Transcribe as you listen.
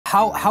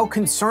how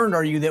concerned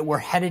are you that we're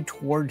headed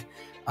toward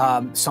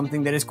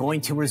something that is going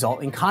to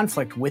result in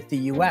conflict with the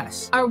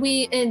U.S.? Are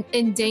we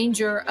in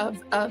danger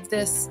of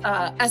this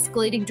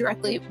escalating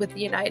directly with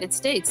the United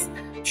States?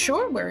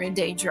 Sure, we're in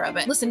danger of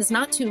it. Listen, it's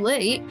not too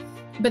late,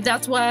 but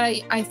that's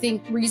why I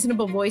think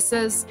reasonable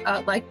voices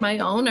like my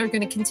own are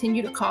going to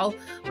continue to call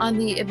on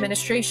the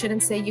administration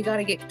and say, you got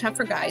to get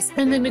tougher, guys.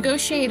 And the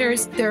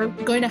negotiators, they're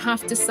going to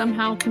have to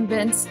somehow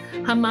convince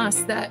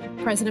Hamas that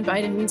President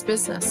Biden means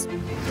business.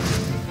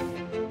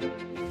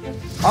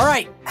 All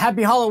right.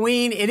 Happy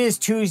Halloween. It is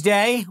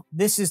Tuesday.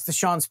 This is the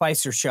Sean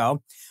Spicer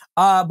Show.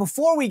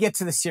 Before we get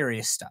to the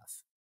serious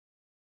stuff,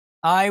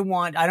 I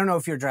don't know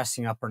if you're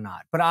dressing up or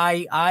not, but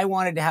I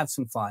wanted to have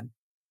some fun.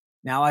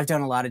 Now, I've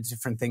done a lot of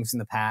different things in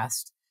the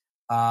past.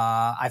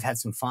 I've had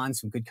some fun,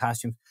 some good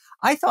costumes.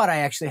 I thought I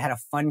actually had a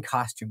fun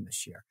costume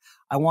this year.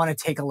 I want to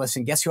take a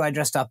listen. Guess who I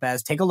dressed up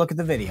as? Take a look at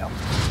the video.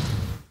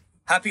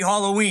 Happy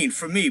Halloween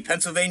from me,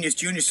 Pennsylvania's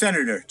junior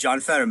senator, John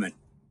Fetterman.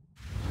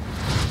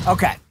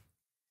 Okay.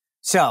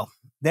 So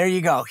there you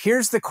go.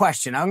 Here's the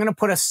question. I'm going to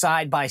put us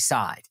side by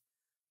side.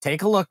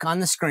 Take a look on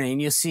the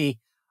screen. You'll see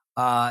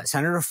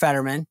Senator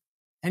Fetterman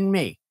and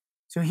me.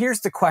 So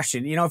here's the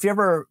question. You know, if you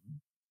ever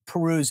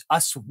peruse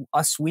Us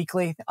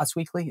Weekly,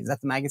 is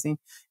that the magazine?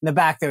 In the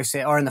back they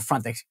say, or in the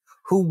front, they say,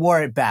 who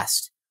wore it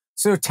best?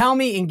 So tell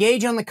me,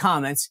 engage on the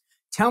comments.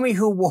 Tell me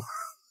who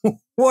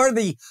wore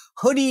the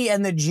hoodie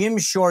and the gym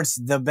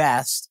shorts the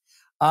best.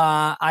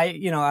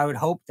 I would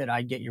hope that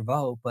I'd get your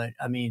vote, but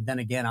I mean, then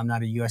again, I'm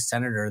not a U.S.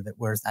 senator that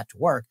wears that to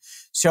work.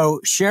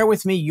 So share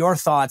with me your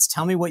thoughts.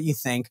 Tell me what you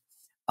think.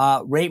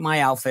 Rate my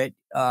outfit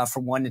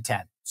from 1 to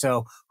 10.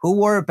 So who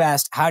wore it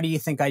best? How do you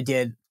think I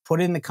did?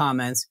 Put it in the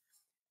comments,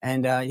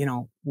 and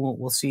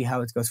we'll see how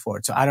it goes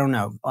forward. So I don't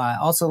know.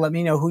 Also, let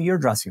me know who you're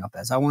dressing up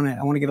as. I want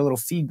to get a little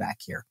feedback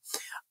here.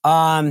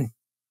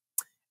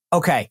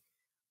 Okay.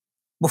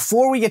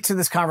 Before we get to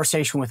this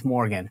conversation with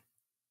Morgan,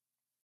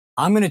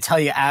 I'm going to tell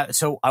you,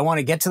 so I want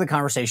to get to the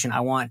conversation.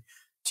 I want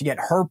to get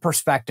her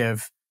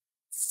perspective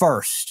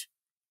first,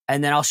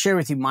 and then I'll share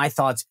with you my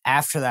thoughts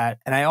after that.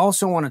 And I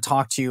also want to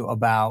talk to you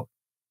about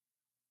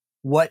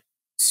what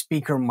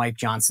Speaker Mike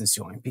Johnson's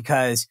doing,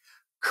 because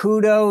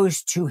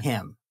kudos to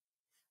him.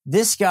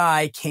 This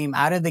guy came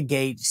out of the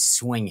gate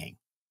swinging,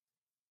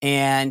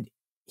 and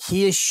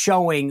he is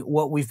showing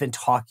what we've been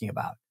talking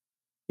about.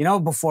 You know,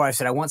 before I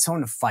said, I want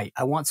someone to fight.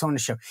 I want someone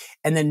to show.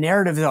 And the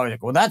narrative is always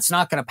like, well, that's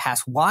not going to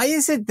pass. Why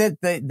is it that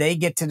they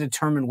get to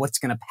determine what's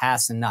going to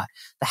pass and not?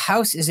 The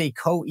House is a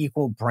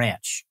co-equal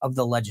branch of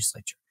the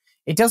legislature.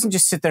 It doesn't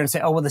just sit there and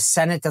say, oh, well, the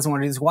Senate doesn't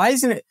want to do this. Why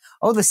isn't it?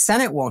 Oh, the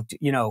Senate won't,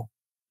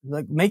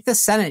 make the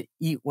Senate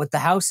eat what the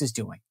House is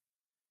doing.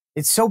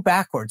 It's so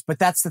backwards. But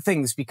that's the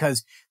thing, is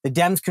because the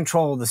Dems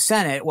control the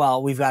Senate.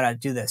 Well, we've got to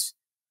do this.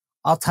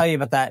 I'll tell you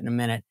about that in a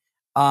minute.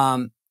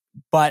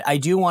 But I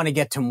do want to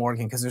get to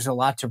Morgan, because there's a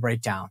lot to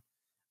break down.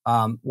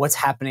 What's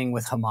happening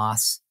with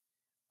Hamas.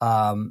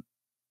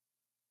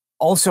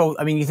 Also,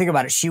 I mean, you think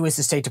about it. She was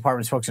the State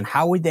Department spokesman.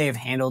 How would they have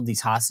handled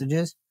these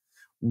hostages?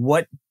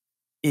 What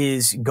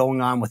is going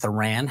on with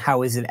Iran?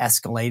 How is it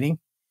escalating?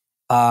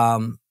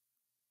 And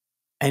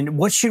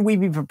what should we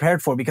be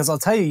prepared for? Because I'll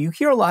tell you, you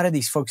hear a lot of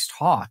these folks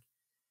talk.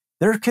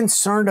 They're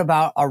concerned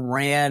about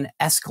Iran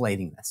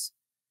escalating this.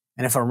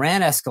 And if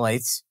Iran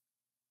escalates,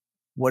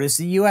 what does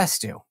the U.S.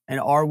 do? And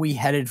are we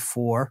headed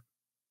for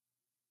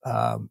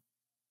a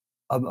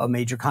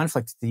major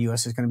conflict that the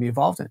U.S. is going to be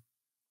involved in?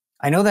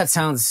 I know that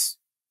sounds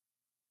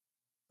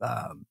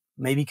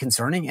maybe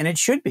concerning, and it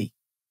should be,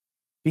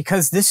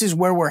 because this is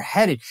where we're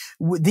headed.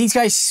 These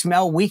guys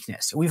smell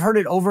weakness. We've heard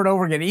it over and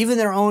over again. Even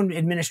their own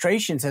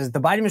administration says, the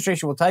Biden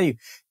administration will tell you,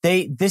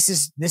 this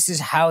is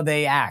how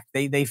they act.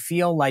 They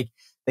feel like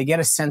they get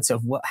a sense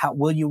of how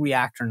will you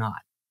react or not.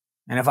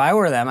 And if I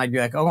were them, I'd be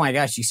like, oh my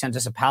gosh, you sent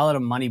us a pallet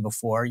of money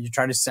before. You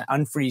tried to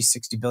unfreeze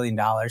 $60 billion.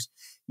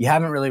 You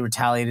haven't really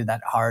retaliated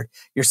that hard.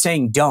 You're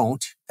saying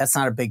don't. That's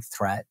not a big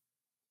threat.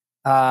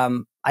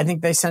 I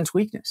think they sense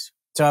weakness.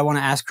 So I want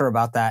to ask her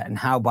about that and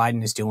how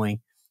Biden is doing,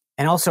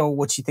 and also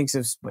what she thinks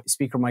of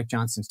Speaker Mike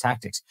Johnson's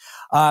tactics.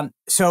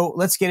 So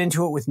let's get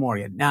into it with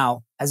Morgan.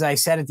 Now, as I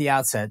said at the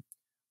outset,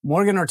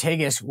 Morgan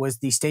Ortagus was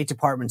the State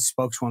Department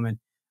spokeswoman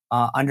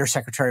under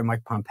Secretary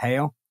Mike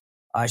Pompeo.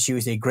 She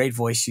was a great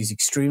voice. She's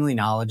extremely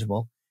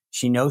knowledgeable.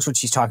 She knows what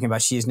she's talking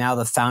about. She is now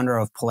the founder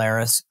of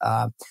Polaris,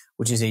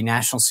 which is a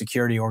national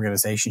security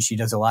organization. She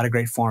does a lot of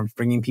great forums,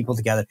 bringing people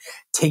together,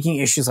 taking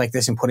issues like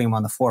this and putting them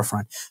on the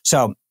forefront.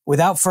 So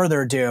without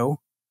further ado,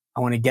 I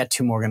want to get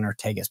to Morgan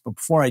Ortagus. But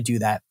before I do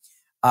that,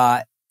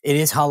 it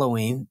is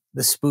Halloween.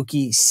 The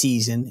spooky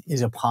season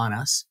is upon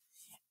us.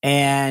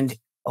 And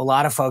a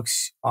lot of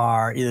folks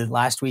are either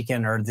last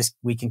weekend or this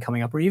weekend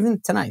coming up, or even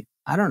tonight.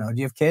 I don't know. Do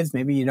you have kids?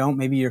 Maybe you don't.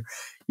 Maybe you're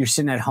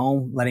sitting at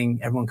home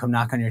letting everyone come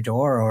knock on your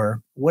door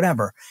or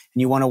whatever,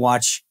 and you want to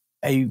watch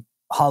a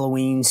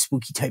Halloween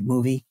spooky type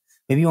movie.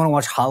 Maybe you want to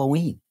watch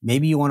Halloween.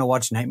 Maybe you want to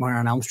watch Nightmare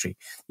on Elm Street.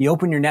 You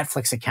open your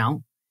Netflix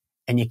account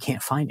and you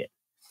can't find it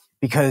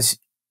because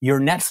your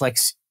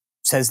Netflix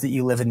says that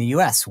you live in the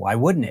US. Why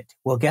wouldn't it?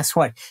 Well, guess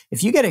what?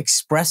 If you get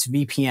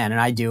ExpressVPN, and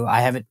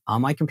I have it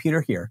on my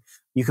computer here.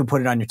 You can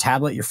put it on your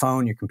tablet, your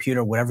phone, your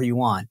computer, whatever you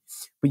want.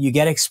 But you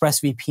get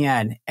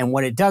ExpressVPN, and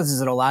what it does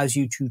is it allows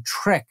you to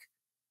trick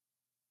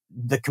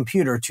the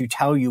computer to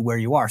tell you where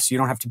you are, so you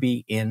don't have to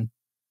be in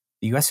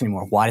the US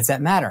anymore. Why does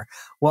that matter?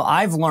 Well,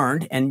 I've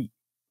learned, and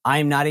I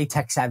am not a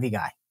tech savvy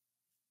guy,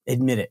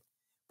 admit it.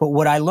 But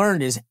what I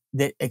learned is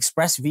that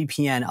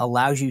ExpressVPN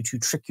allows you to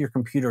trick your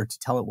computer to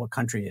tell it what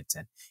country it's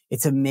in.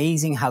 It's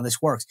amazing how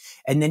this works.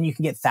 And then you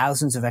can get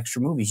thousands of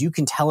extra movies. You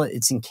can tell it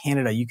it's in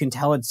Canada. You can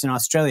tell it's in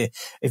Australia.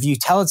 If you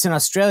tell it's in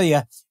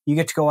Australia, you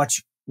get to go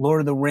watch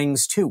Lord of the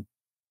Rings 2.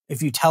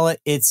 If you tell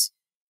it it's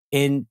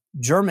in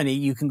Germany,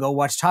 you can go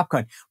watch Top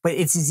Gun. But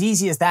it's as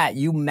easy as that.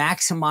 You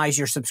maximize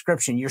your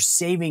subscription. You're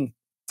saving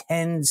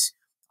tens,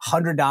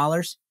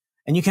 $100.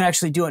 And you can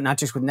actually do it not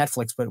just with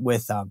Netflix, but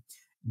with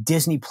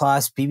Disney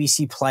Plus,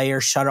 BBC Player,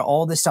 Shudder,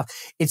 all this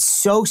stuff. It's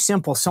so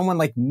simple. Someone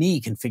like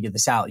me can figure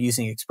this out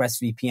using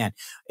ExpressVPN.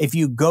 If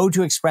you go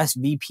to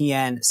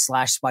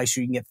ExpressVPN/Spicer,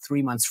 you can get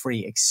 3 months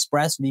free.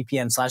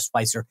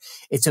 ExpressVPN/Spicer.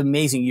 It's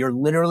amazing. You're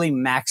literally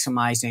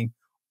maximizing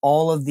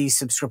all of these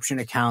subscription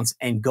accounts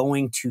and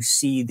going to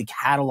see the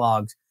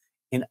catalogs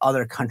in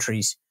other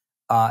countries.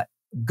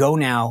 Go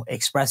now,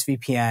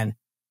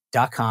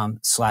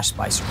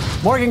 expressvpn.com/Spicer.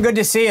 Morgan, good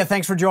to see you.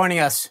 Thanks for joining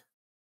us.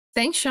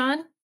 Thanks,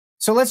 Sean.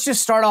 So let's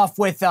just start off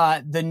with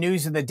the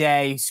news of the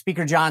day.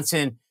 Speaker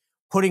Johnson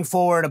putting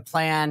forward a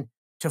plan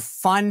to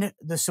fund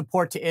the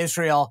support to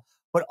Israel,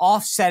 but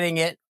offsetting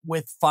it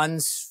with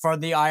funds for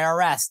the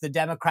IRS. The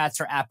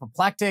Democrats are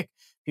apoplectic.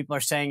 People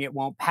are saying it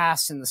won't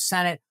pass in the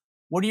Senate.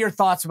 What are your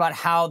thoughts about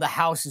how the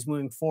House is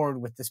moving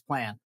forward with this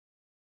plan?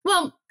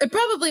 Well, it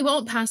probably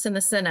won't pass in the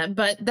Senate,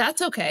 but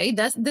that's okay.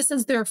 This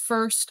is their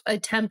first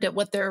attempt at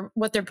what they're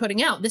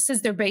putting out. This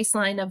is their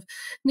baseline of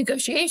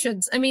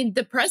negotiations. I mean,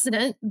 the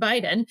president,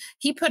 Biden,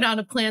 he put out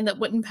a plan that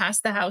wouldn't pass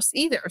the House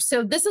either.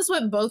 So this is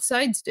what both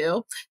sides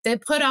do. They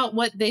put out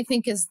what they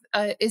think is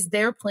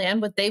their plan,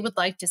 what they would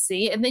like to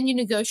see, and then you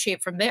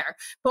negotiate from there.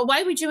 But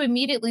why would you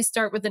immediately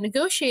start with a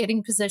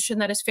negotiating position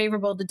that is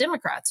favorable to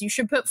Democrats? You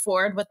should put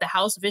forward what the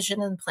House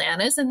vision and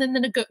plan is, and then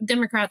the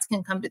Democrats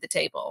can come to the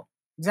table.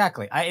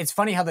 Exactly. It's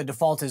funny how the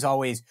default is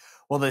always,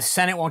 well, the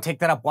Senate won't take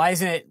that up. Why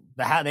isn't it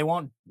they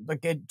won't?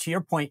 Like, to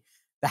your point,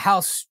 the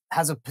House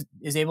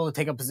is able to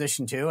take a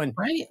position too, and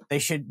right. They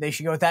should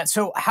go with that.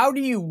 So, how do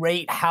you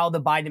rate how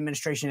the Biden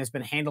administration has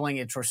been handling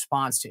its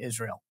response to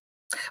Israel?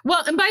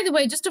 Well, and by the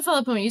way, just to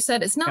follow up on what you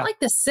said, it's not like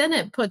the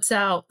Senate puts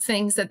out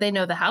things that they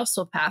know the House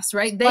will pass,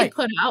 right? They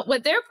put out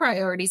what their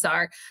priorities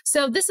are.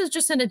 So this is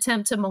just an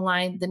attempt to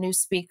malign the new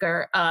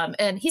speaker.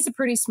 And he's a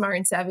pretty smart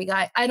and savvy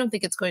guy. I don't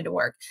think it's going to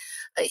work.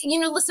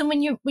 Listen,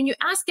 when you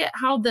ask it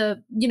how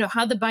the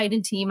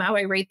Biden team, how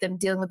I rate them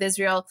dealing with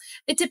Israel,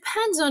 it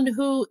depends on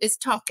who is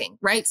talking,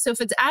 right? So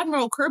if it's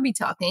Admiral Kirby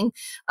talking,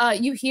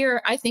 you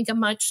hear, I think, a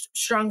much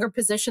stronger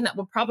position that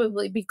will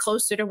probably be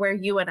closer to where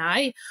you and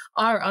I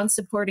are on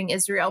supporting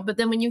Israel. But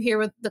then when you hear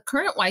with the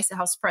current White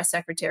House press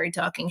secretary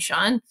talking,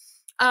 Sean,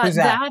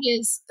 that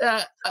is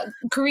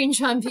Karine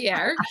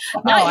Pierre.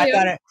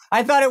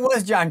 I thought it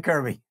was John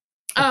Kirby.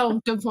 Oh,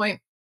 good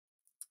point.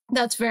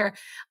 That's fair.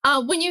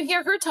 When you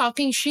hear her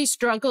talking, she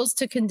struggles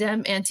to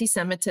condemn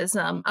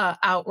anti-Semitism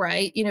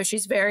outright.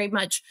 She's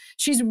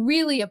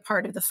really a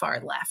part of the far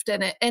left,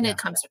 and it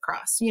comes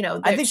across.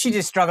 I think she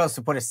just struggles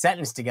to put a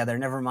sentence together.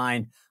 Never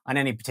mind on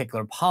any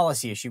particular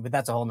policy issue, but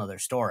that's a whole nother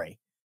story.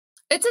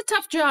 It's a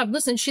tough job.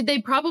 Listen, they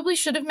probably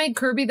should have made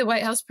Kirby the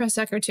White House press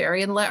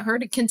secretary and let her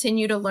to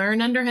continue to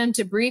learn under him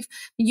to brief.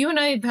 You and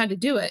I have had to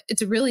do it.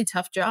 It's a really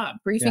tough job.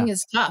 Briefing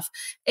is tough.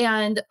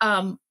 And,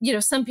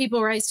 some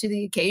people rise to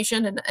the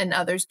occasion and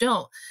others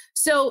don't.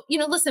 So,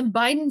 listen,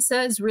 Biden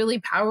says really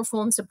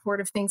powerful and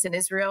supportive things in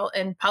Israel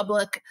in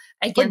public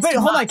against But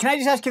hold on. Can I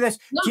just ask you this?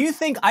 No. Do you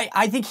think,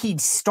 I think he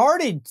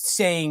started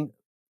saying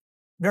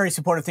very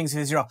supportive things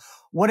in Israel.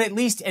 What at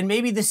least, and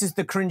maybe this is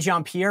the Karine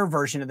Jean-Pierre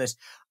version of this,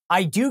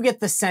 I do get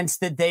the sense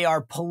that they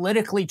are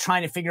politically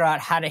trying to figure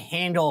out how to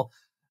handle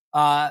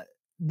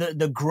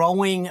the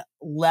growing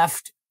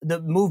left,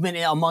 the movement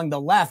among the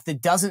left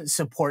that doesn't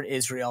support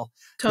Israel,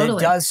 that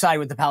does side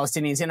with the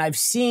Palestinians. And I've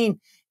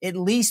seen, at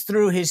least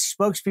through his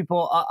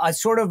spokespeople, a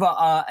sort of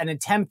an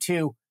attempt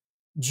to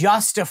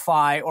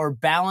justify or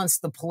balance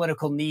the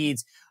political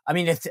needs. I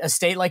mean, a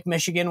state like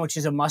Michigan, which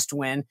is a must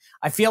win,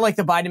 I feel like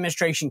the Biden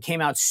administration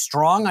came out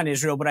strong on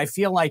Israel, but I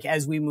feel like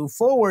as we move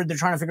forward, they're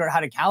trying to figure out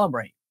how to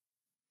calibrate.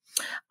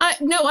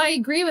 No, I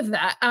agree with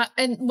that.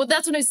 And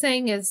that's what I'm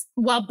saying is,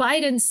 while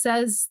Biden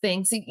says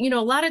things, a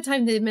lot of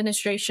time the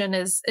administration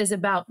is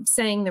about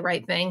saying the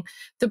right thing.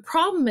 The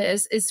problem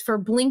is for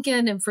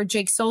Blinken and for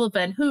Jake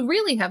Sullivan, who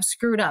really have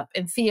screwed up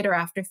in theater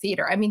after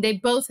theater. I mean, they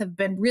both have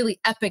been really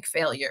epic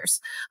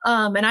failures.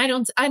 And I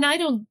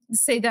don't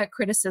say that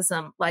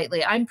criticism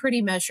lightly. I'm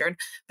pretty measured.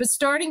 But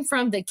starting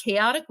from the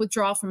chaotic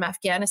withdrawal from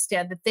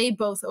Afghanistan that they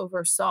both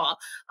oversaw,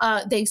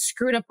 they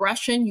screwed up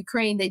Russia and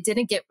Ukraine. They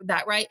didn't get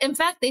that right. In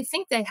fact, they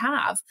think they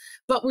have,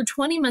 but we're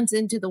 20 months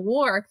into the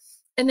war.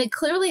 And they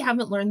clearly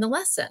haven't learned the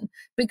lesson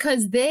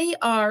because they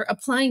are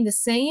applying the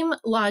same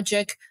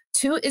logic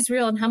to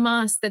Israel and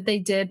Hamas that they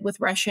did with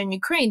Russia and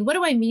Ukraine. What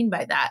do I mean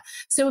by that?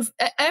 So if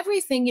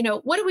everything,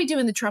 what do we do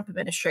in the Trump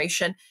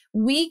administration?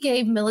 We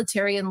gave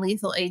military and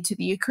lethal aid to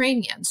the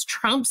Ukrainians.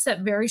 Trump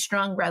set very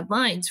strong red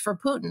lines for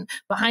Putin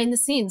behind the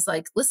scenes,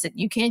 like, listen,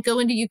 you can't go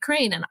into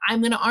Ukraine and I'm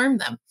going to arm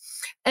them.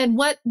 And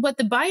what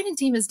the Biden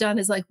team has done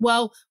is like,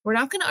 well, we're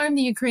not going to arm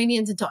the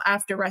Ukrainians until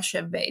after Russia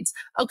invades.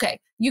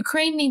 Okay,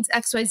 Ukraine needs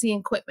XYZ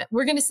equipment.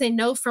 We're going to say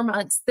no for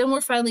months. Then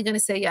we're finally going to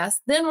say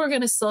yes. Then we're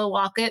going to slow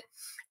walk it.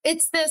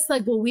 It's this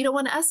like, well, we don't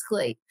want to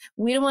escalate.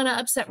 We don't want to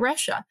upset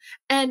Russia.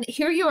 And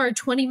here you are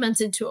 20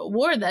 months into a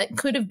war that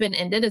could have been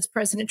ended, as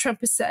President Trump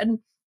has said.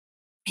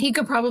 He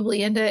could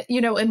probably end it,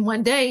 in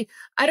one day.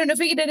 I don't know if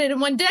he could end it in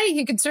one day.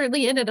 He could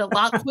certainly end it a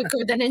lot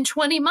quicker than in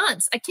 20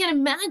 months. I can't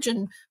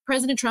imagine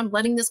President Trump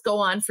letting this go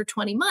on for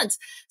 20 months.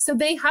 So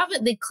they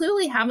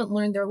clearly haven't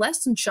learned their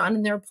lesson, Sean,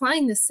 and they're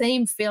applying the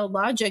same failed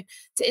logic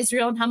to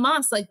Israel and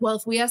Hamas. Like, well,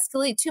 if we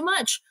escalate too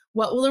much,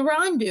 what will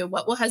Iran do?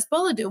 What will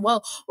Hezbollah do?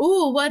 Well,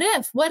 what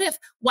if? Why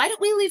don't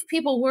we leave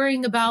people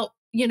worrying about,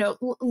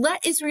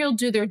 let Israel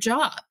do their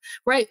job,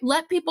 right?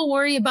 Let people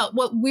worry about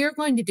what we're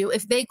going to do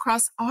if they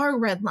cross our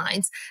red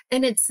lines.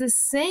 And it's the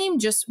same,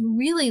 just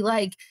really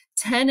like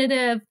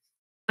tentative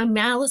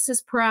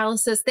analysis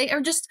paralysis. They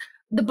are just,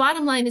 the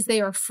bottom line is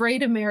they are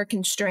afraid of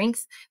American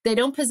strength. They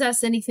don't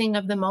possess anything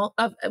of them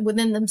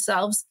within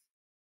themselves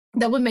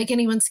that would make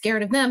anyone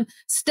scared of them.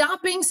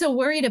 Stop being so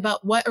worried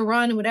about what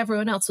Iran and what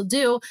everyone else will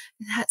do.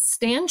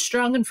 Stand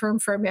strong and firm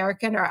for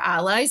America and our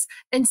allies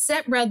and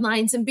set red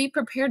lines and be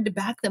prepared to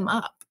back them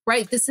up,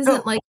 right? This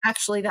isn't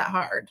actually that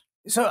hard.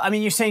 So, I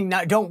mean, you're saying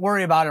don't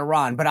worry about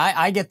Iran, but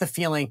I get the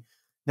feeling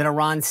that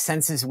Iran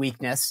senses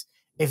weakness.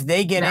 If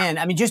they get in,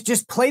 I mean,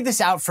 just play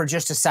this out for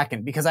just a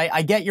second, because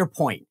I get your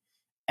point.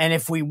 And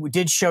if we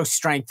did show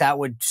strength, that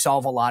would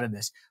solve a lot of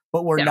this,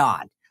 but we're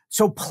not.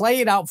 So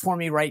play it out for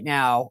me right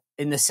now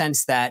in the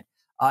sense that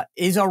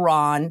is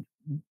Iran,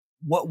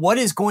 what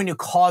is going to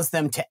cause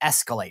them to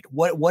escalate?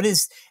 What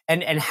is,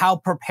 and how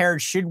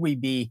prepared should we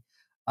be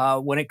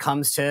when it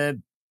comes to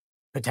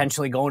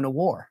potentially going to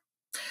war?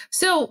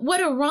 So what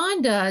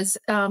Iran does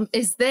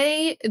is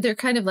they're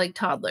kind of like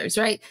toddlers,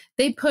 right?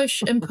 They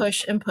push and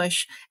push and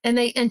push, and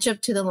they inch up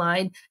to the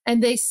line,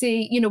 and they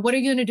see, what are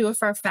you going to do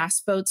if our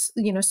fast boats,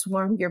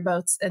 swarm your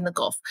boats in the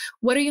Gulf?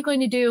 What are you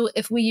going to do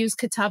if we use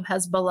Kataib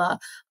Hezbollah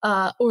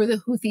or the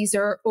Houthis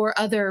or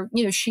other,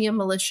 Shia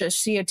militia,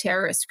 Shia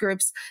terrorist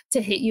groups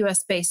to hit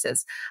U.S.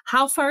 bases?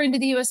 How far into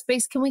the U.S.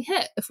 base can we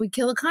hit? If we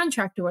kill a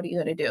contractor, what are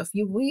you going to do?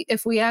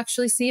 If we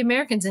actually see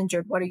Americans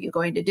injured, what are you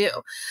going to do?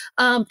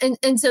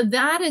 And so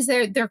that is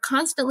they're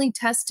constantly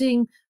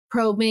testing,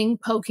 probing,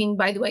 poking.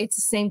 By the way, it's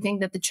the same thing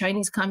that the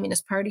Chinese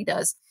Communist Party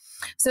does.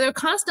 So they're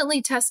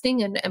constantly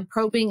testing and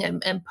probing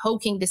and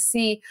poking to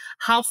see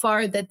how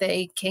far that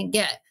they can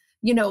get.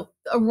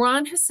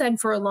 Iran has said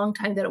for a long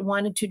time that it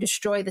wanted to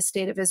destroy the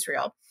state of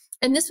Israel.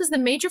 And this was the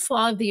major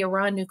flaw of the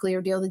Iran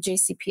nuclear deal, the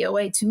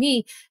JCPOA, to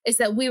me, is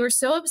that we were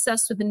so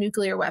obsessed with the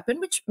nuclear weapon,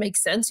 which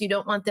makes sense. You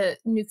don't want the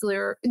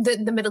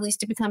Middle East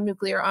to become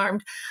nuclear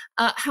armed.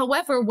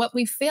 However, what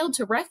we failed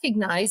to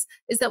recognize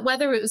is that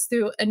whether it was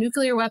through a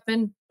nuclear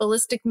weapon,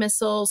 ballistic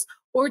missiles,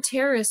 or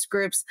terrorist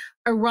groups,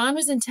 Iran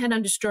was intent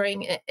on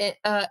destroying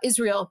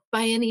Israel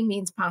by any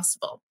means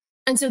possible.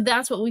 And so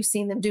that's what we've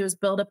seen them do, is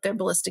build up their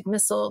ballistic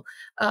missile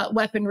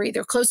weaponry.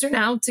 They're closer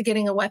now to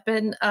getting a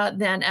weapon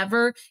than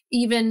ever,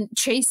 even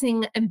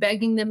chasing and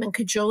begging them and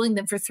cajoling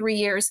them for 3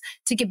 years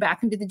to get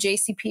back into the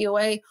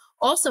JCPOA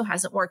also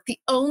hasn't worked. The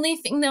only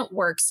thing that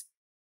works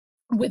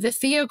with a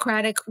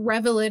theocratic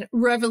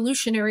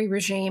revolutionary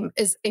regime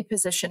is a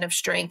position of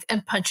strength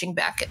and punching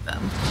back at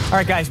them. All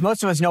right, guys,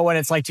 most of us know what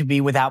it's like to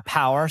be without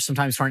power,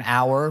 sometimes for an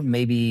hour,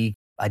 maybe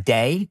a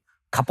day,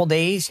 a couple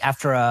days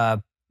after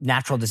a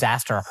natural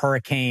disaster, a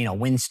hurricane, a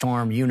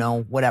windstorm,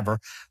 whatever.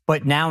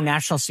 But now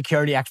national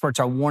security experts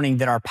are warning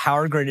that our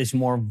power grid is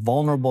more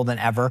vulnerable than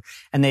ever.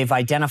 And they've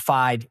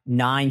identified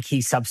 9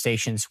 key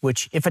substations,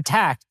 which, if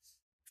attacked,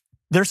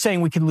 they're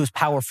saying we could lose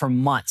power for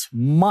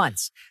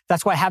months.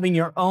 That's why having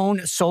your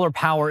own solar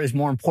power is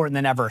more important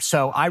than ever.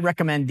 So I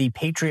recommend the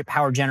Patriot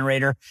Power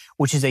Generator,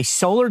 which is a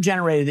solar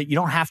generator that you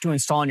don't have to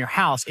install in your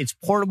house. It's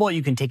portable.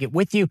 You can take it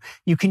with you.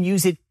 You can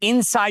use it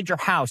inside your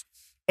house.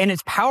 And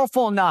it's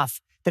powerful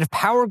enough that if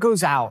power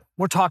goes out,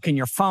 we're talking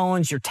your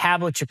phones, your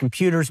tablets, your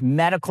computers,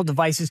 medical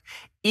devices,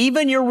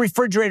 even your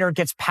refrigerator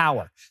gets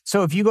power.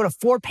 So if you go to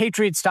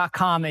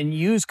 4patriots.com and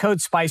use code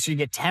SPICER, you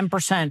get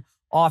 10%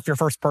 off your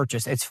first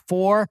purchase. It's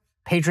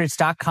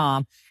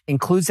 4patriots.com,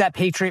 includes that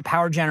Patriot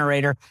Power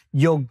Generator.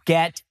 You'll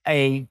get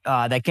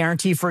that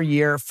guarantee for a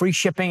year, free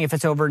shipping if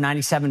it's over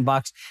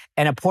 $97,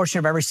 and a portion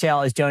of every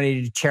sale is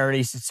donated to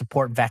charities that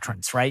support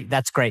veterans, right?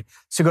 That's great.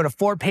 So go to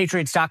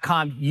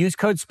 4patriots.com, use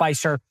code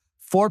SPICER,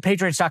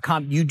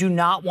 4patriots.com. You do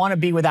not want to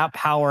be without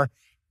power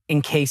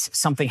in case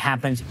something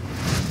happens.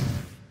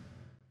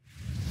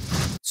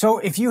 So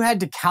if you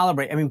had to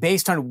calibrate, I mean,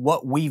 based on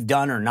what we've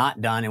done or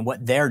not done and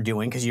what they're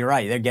doing, because you're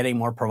right, they're getting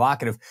more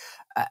provocative.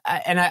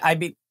 And I'd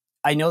be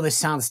I know this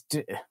sounds.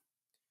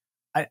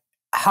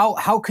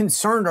 How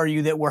concerned are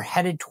you that we're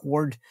headed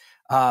toward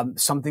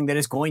something that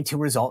is going to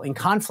result in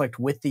conflict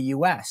with the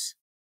U.S.?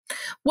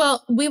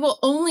 Well, we will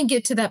only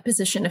get to that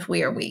position if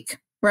we are weak,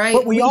 right?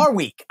 But we are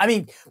weak. I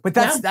mean, but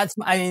that's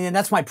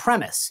my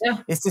premise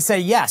is to say,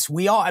 yes,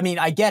 we are. I mean,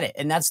 I get it.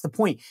 And that's the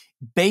point.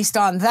 Based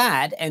on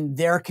that and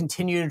their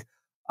continued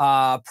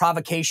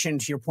provocation,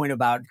 to your point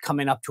about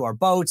coming up to our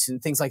boats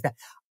and things like that,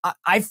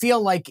 I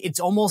feel like it's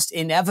almost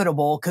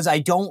inevitable because I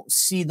don't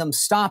see them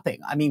stopping.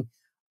 I mean,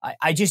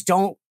 I just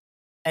don't.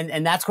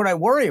 And that's what I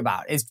worry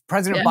about is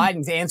President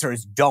Biden's answer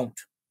is don't.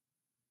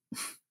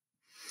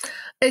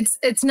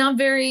 It's not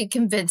very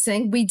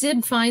convincing. We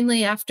did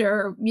finally,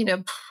 after,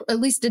 at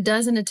least a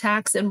dozen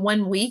attacks in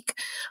 1 week,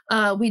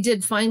 we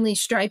did finally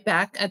strike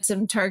back at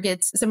some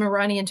targets, some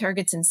Iranian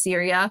targets in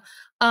Syria.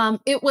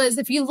 It was,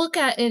 if you look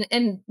at,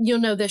 and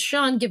you'll know this,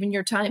 Sean, given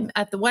your time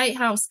at the White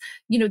House,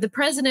 the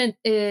president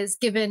is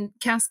given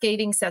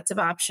cascading sets of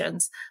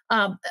options.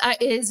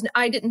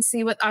 I didn't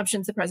see what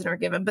options the president were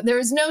given, but there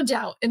is no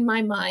doubt in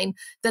my mind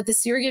that the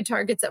Syria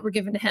targets that were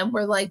given to him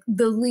were like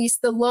the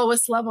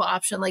lowest level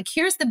option. Like,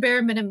 here's the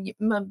bare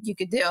minimum you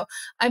could do.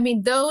 I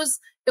mean,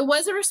 it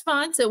was a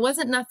response. It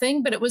wasn't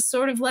nothing, but it was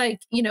sort of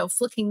like,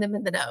 flicking them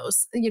in the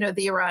nose,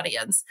 the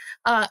Iranians.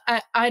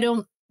 I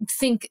don't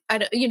think,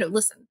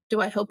 listen, do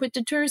I hope it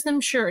deters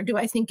them? Sure. Do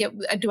I think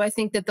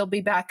that they'll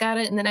be back at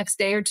it in the next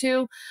day or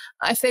two?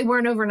 If they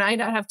weren't overnight,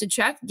 I'd have to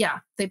check. Yeah,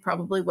 they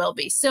probably will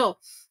be. So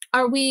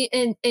are we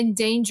in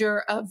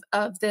danger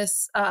of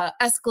this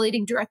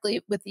escalating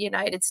directly with the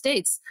United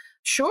States?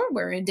 Sure,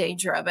 we're in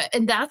danger of it.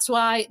 And that's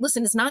why,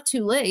 listen, it's not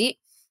too late.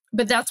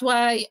 But that's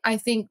why I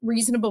think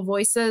reasonable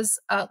voices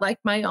like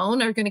my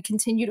own are going to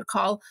continue to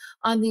call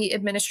on the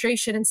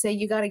administration and say,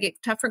 you got to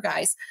get tougher,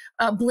 guys.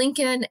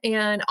 Blinken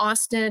and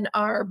Austin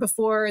are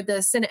before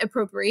the Senate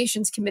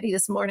Appropriations Committee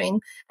this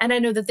morning. And I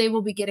know that they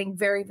will be getting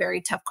very,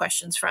 very tough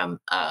questions from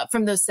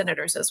those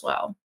senators as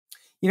well.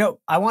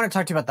 I want to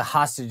talk to you about the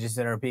hostages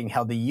that are being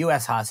held, the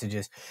U.S.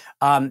 hostages.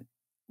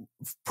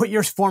 Put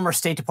your former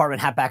State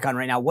Department hat back on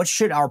right now. What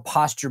should our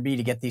posture be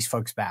to get these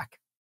folks back?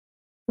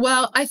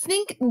 Well, I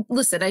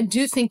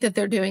do think that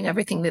they're doing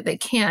everything that they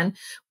can.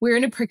 We're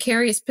in a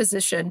precarious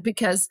position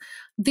because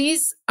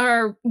these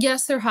are,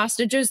 yes, they're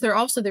hostages. They're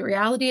also, the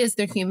reality is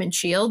they're human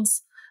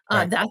shields.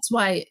 Right. That's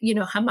why,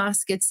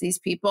 Hamas gets these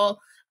people.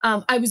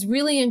 I was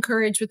really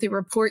encouraged with the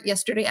report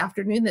yesterday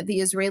afternoon that the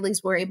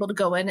Israelis were able to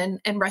go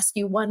in and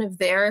rescue one of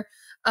their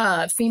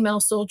female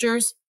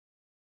soldiers,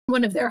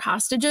 one of their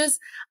hostages.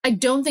 I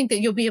don't think that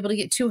you'll be able to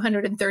get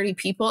 230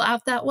 people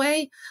out that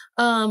way.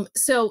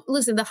 So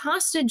listen, the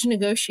hostage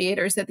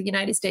negotiators that the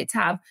United States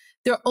have,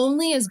 they're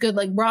only as good,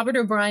 like Robert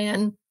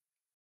O'Brien,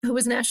 who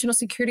was National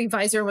Security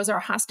Advisor, was our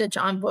hostage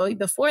envoy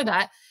before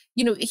that.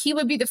 He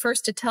would be the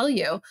first to tell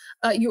you,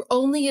 you're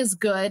only as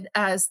good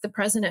as the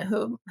president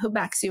who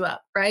backs you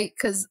up, right?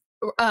 Because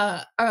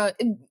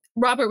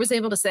Robert was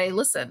able to say,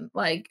 listen,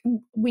 like,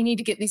 we need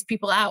to get these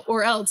people out,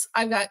 or else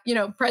I've got,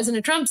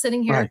 President Trump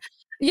sitting here,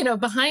 right,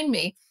 behind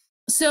me.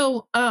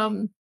 So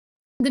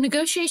the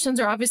negotiations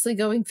are obviously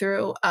going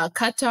through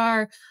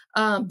Qatar.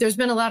 There's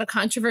been a lot of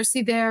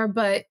controversy there,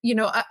 but,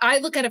 I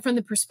look at it from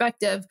the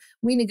perspective,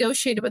 we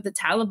negotiated with the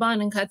Taliban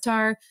in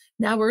Qatar.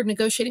 Now we're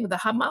negotiating with the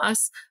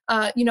Hamas.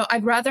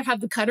 I'd rather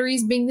have the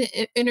Qataris being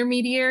the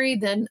intermediary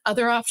than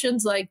other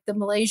options like the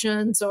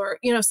Malaysians, or,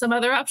 some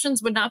other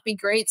options would not be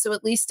great. So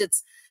at least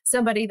it's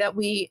somebody that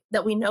we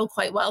know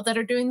quite well that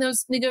are doing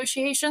those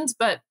negotiations.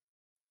 But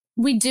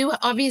we do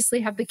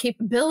obviously have the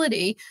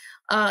capability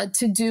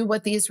to do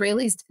what the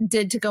Israelis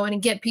did to go in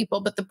and get people.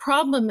 But the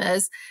problem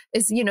is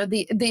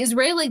the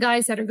Israeli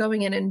guys that are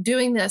going in and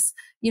doing this,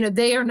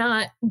 they are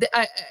not,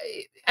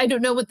 I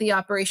don't know what the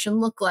operation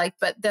looked like,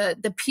 but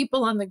the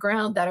people on the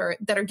ground that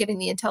are getting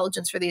the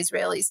intelligence for the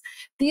Israelis,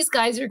 these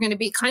guys are going to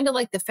be kind of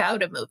like the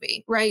Fauda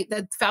movie, right?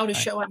 The Fauda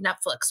show on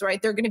Netflix,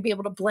 right? They're going to be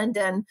able to blend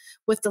in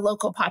with the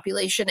local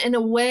population in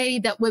a way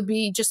that would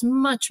be just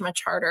much,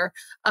 much harder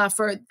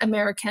for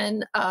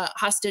American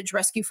hostage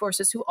rescue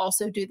forces who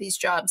also do these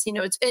jobs.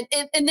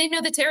 And they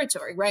know the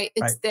territory, right?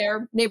 It's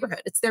their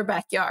neighborhood, it's their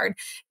backyard.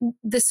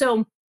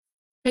 So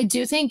I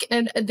do think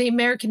the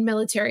American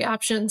military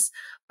options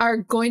are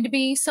going to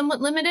be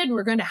somewhat limited.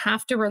 We're going to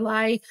have to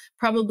rely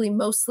probably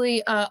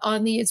mostly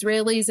on the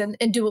Israelis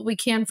and do what we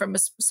can from a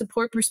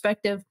support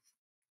perspective.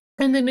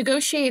 And the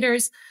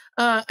negotiators,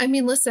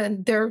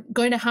 listen, they're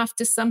going to have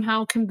to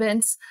somehow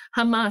convince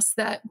Hamas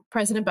that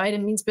President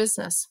Biden means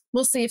business.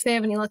 We'll see if they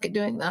have any luck at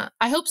doing that.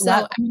 I hope so.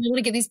 I want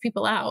to get these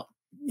people out.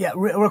 Yeah,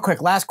 real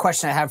quick, last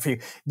question I have for you.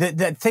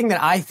 The thing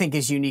that I think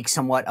is unique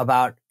somewhat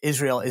about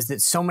Israel is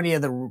that so many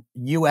of the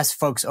U.S.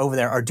 folks over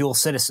there are dual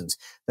citizens.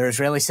 They're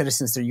Israeli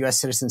citizens, they're U.S.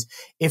 citizens.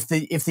 If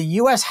the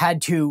U.S.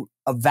 had to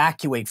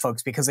evacuate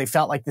folks because they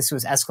felt like this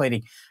was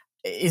escalating,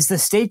 is the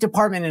State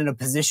Department in a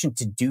position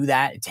to do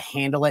that, to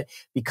handle it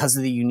because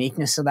of the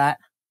uniqueness of that?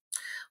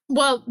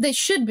 Well, they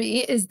should be.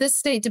 Is this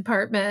State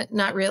Department?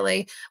 Not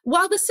really.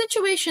 While the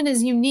situation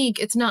is unique,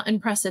 it's not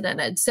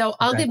unprecedented. So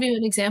I'll Okay. give you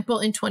an example.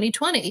 In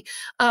 2020,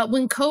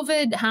 when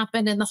COVID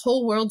happened and the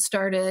whole world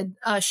started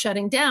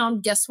shutting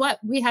down, guess what?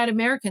 We had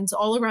Americans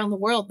all around the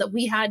world that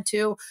we had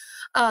to,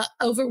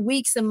 over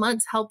weeks and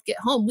months, help get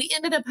home. We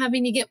ended up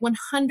having to get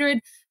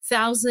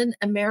 100,000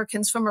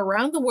 Americans from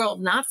around the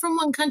world, not from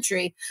one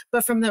country,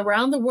 but from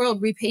around the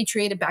world,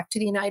 repatriated back to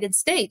the United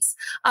States.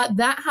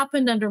 That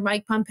happened under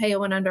Mike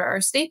Pompeo and under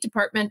our State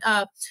Department.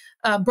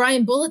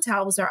 Brian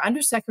Bulletow was our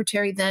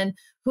undersecretary then,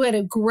 who had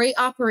a great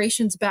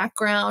operations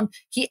background.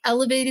 He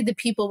elevated the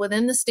people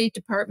within the State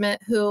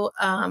Department who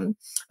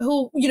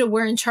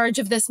were in charge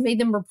of this, made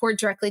them report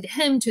directly to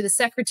him, to the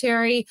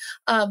secretary.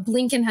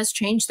 Blinken has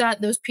changed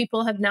that. Those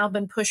people have now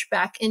been pushed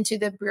back into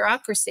the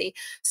bureaucracy.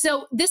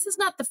 So this is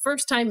not the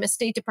first time a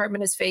State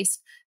Department has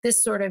faced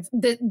this sort of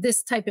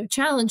this type of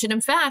challenge. And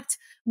in fact,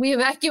 we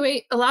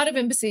evacuate a lot of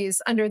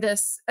embassies under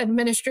this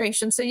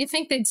administration. So you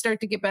think they'd start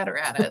to get better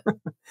at it. All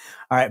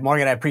right,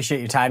 Morgan, I appreciate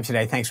your time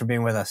today. Thanks for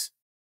being with us.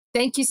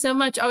 Thank you so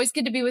much. Always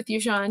good to be with you,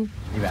 Sean.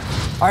 You bet.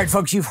 All right,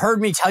 folks, you've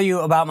heard me tell you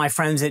about my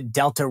friends at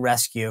Delta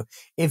Rescue.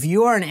 If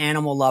you are an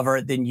animal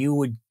lover, then you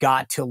would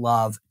got to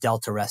love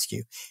Delta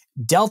Rescue.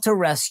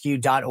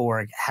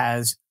 DeltaRescue.org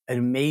has an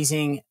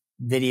amazing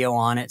video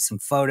on it, some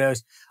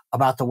photos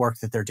about the work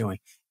that they're doing.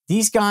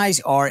 These guys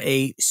are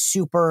a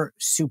super,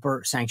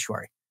 super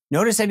sanctuary.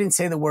 Notice I didn't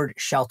say the word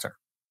shelter.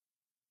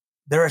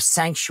 They're a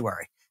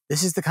sanctuary.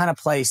 This is the kind of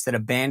place that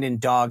abandoned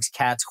dogs,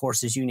 cats,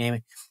 horses, you name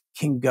it,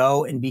 can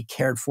go and be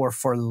cared for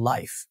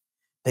life.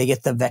 They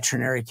get the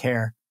veterinary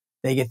care.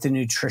 They get the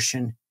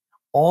nutrition,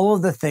 all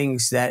of the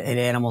things that an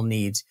animal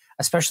needs,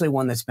 especially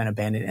one that's been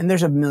abandoned. And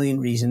there's a million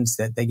reasons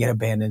that they get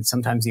abandoned.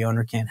 Sometimes the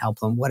owner can't help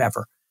them,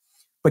 whatever.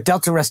 But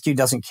Delta Rescue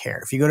doesn't care.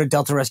 If you go to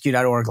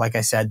deltarescue.org, like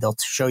I said, they'll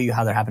show you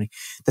how they're happening.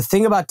 The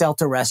thing about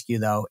Delta Rescue,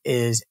 though,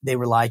 is they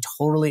rely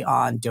totally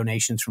on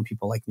donations from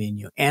people like me and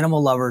you,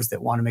 animal lovers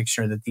that want to make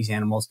sure that these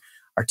animals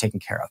are taken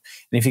care of.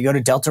 And if you go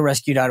to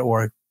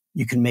deltarescue.org,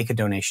 you can make a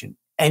donation.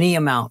 Any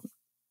amount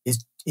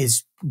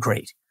is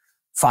great.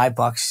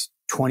 $5,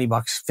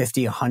 $20,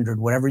 50, 100,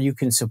 whatever you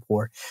can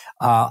support.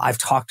 I've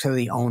talked to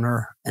the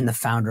owner and the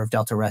founder of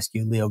Delta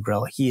Rescue, Leo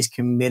Grillo. He is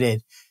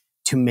committed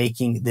to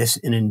making this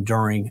an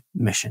enduring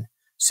mission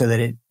so that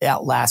it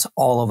outlasts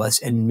all of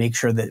us and make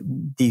sure that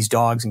these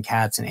dogs and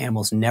cats and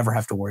animals never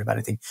have to worry about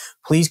anything.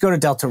 Please go to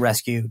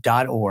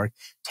deltarescue.org,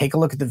 take a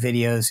look at the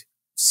videos,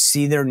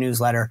 see their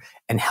newsletter,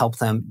 and help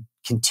them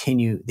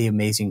continue the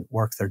amazing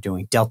work they're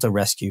doing.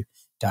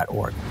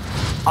 deltarescue.org.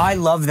 I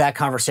love that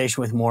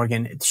conversation with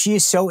Morgan. She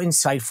is so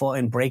insightful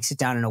and breaks it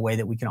down in a way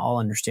that we can all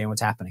understand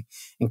what's happening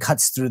and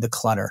cuts through the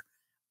clutter.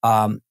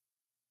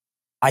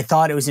 I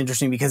thought it was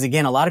interesting because,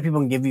 again, a lot of people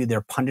can give you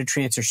their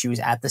punditry answer. She was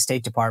at the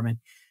State Department.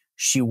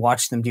 She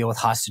watched them deal with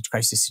hostage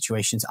crisis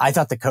situations. I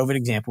thought the COVID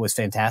example was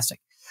fantastic.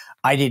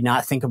 I did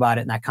not think about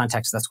it in that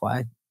context. That's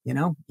why,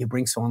 you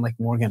bring someone like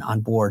Morgan on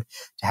board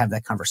to have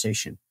that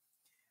conversation.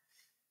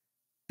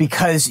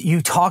 Because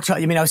you talked to,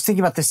 I was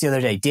thinking about this the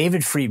other day.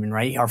 David Friedman,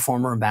 right? Our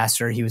former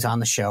ambassador, he was on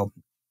the show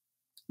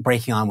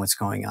breaking down what's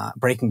going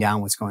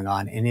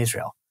on in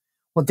Israel.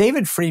 Well,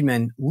 David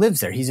Friedman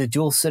lives there. He's a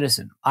dual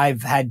citizen.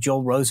 I've had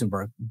Joel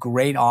Rosenberg,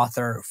 great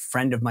author,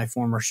 friend of my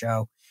former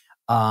show.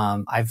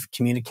 I've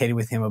communicated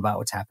with him about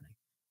what's happening.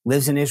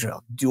 Lives in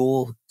Israel,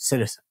 dual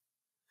citizen.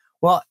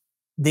 Well,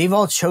 they've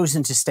all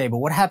chosen to stay, but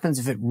what happens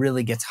if it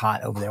really gets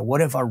hot over there? What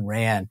if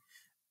Iran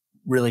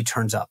really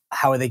turns up?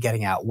 How are they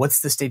getting out?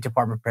 What's the State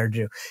Department prepared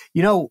to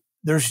do?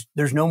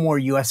 There's no more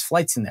U.S.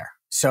 flights in there.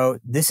 So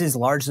this is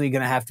largely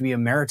going to have to be a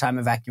maritime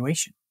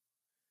evacuation.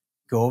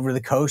 Go over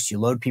the coast, you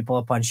load people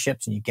up on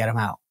ships and you get them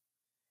out.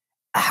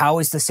 How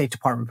is the State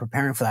Department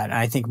preparing for that? And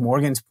I think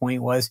Morgan's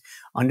point was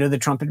under the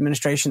Trump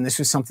administration, this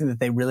was something that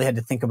they really had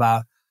to think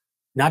about,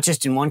 not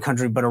just in one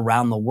country, but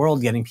around the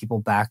world, getting people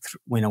back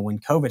when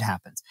COVID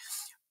happens.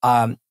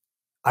 I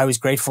was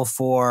grateful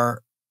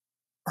for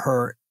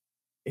her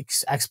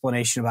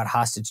explanation about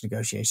hostage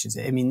negotiations.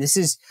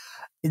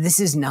 This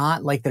is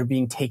not like they're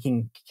being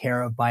taken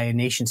care of by a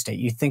nation state.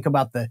 You think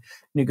about the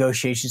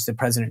negotiations that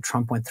President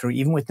Trump went through,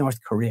 even with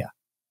North Korea,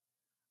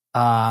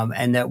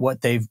 and that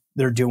what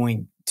they're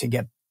doing to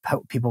get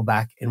people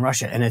back in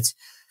Russia. And it's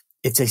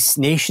a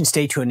nation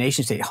state to a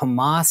nation state.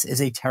 Hamas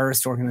is a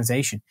terrorist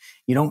organization.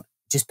 You don't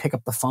just pick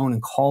up the phone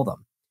and call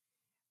them.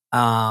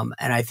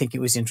 And I think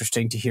it was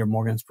interesting to hear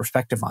Morgan's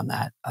perspective on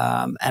that.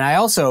 And I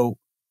also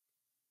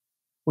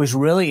was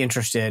really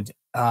interested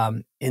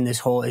in this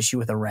whole issue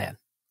with Iran.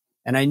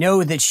 And I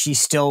know that she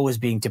still was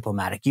being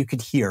diplomatic. You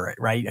could hear it,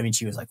 right?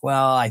 She was like,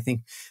 well, I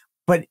think,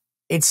 but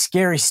it's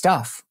scary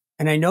stuff.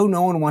 And I know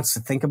no one wants to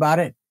think about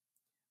it,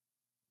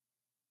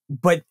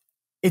 but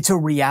it's a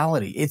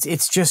reality.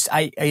 It's just,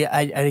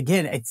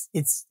 again,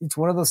 it's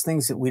one of those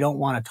things that we don't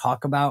want to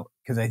talk about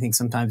because I think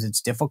sometimes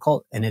it's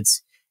difficult and it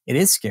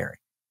is scary.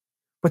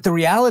 But the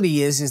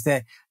reality is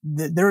that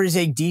there is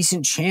a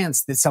decent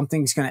chance that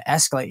something's going to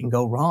escalate and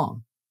go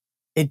wrong.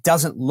 It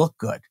doesn't look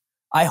good.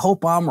 I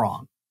hope I'm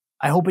wrong.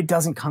 I hope it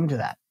doesn't come to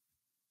that.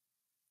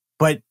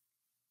 But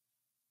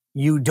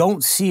you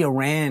don't see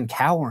Iran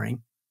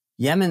cowering.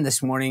 Yemen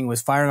this morning was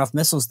firing off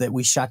missiles that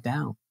we shut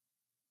down.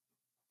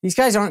 These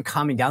guys aren't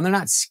calming down. They're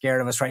not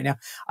scared of us right now.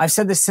 I've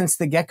said this since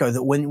the get-go,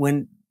 that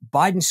when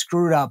Biden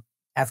screwed up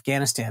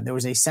Afghanistan, there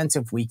was a sense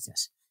of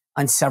weakness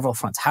on several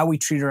fronts. How we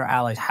treated our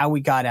allies, how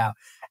we got out,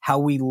 how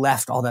we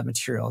left all that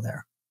material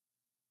there.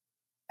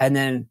 And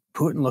then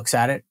Putin looks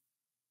at it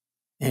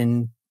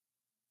and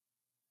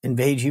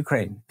invades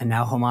Ukraine. And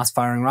now Hamas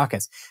firing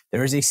rockets.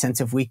 There is a sense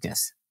of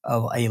weakness,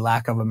 of a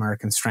lack of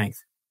American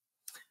strength.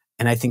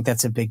 And I think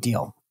that's a big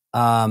deal.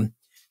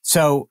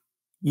 So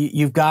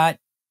you've got,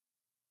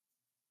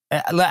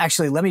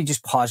 actually, let me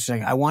just pause for a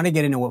second. I want to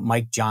get into what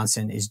Mike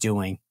Johnson is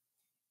doing.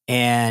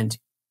 And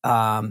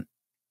then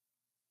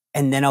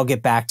I'll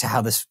get back to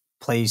how this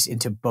plays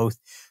into both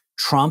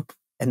Trump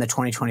and the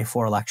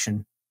 2024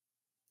 election,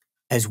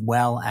 as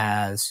well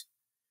as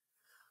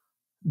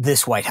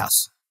this White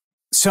House.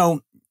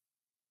 So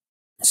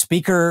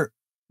Speaker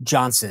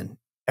Johnson,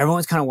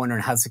 everyone's kind of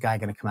wondering, how's the guy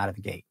going to come out of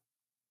the gate?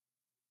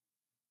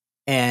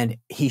 And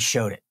he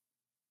showed it.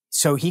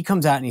 So he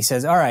comes out and he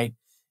says, all right,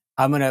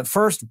 I'm going to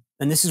first,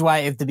 and this is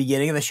why at the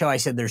beginning of the show, I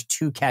said there's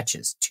two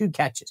catches.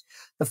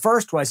 The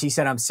first was, he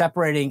said, I'm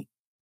separating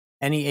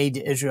any aid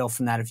to Israel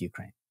from that of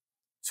Ukraine.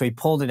 So he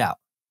pulled it out.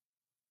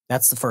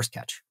 That's the first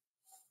catch.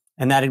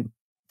 And that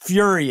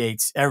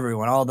infuriates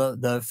everyone, all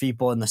the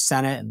people in the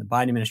Senate and the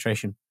Biden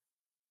administration.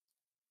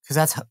 Because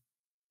that's how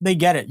they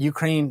get it.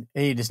 Ukraine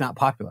aid is not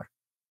popular.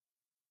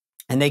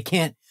 And they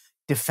can't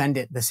defend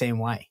it the same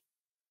way.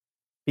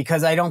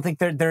 Because I don't think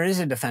there is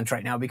a defense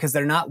right now, because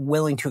they're not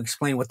willing to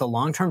explain what the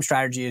long-term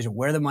strategy is or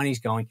where the money's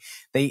going.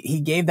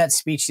 He gave that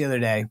speech the other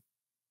day.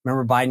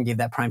 Remember, Biden gave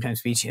that primetime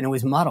speech, and it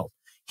was muddled.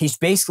 He's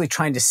basically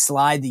trying to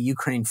slide the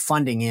Ukraine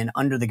funding in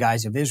under the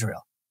guise of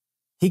Israel.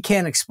 He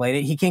can't explain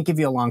it. He can't give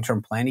you a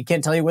long-term plan. He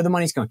can't tell you where the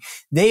money's going.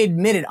 They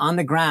admitted on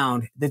the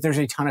ground that there's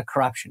a ton of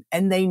corruption,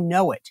 and they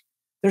know it.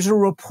 There's a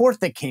report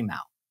that came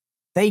out.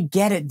 They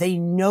get it. They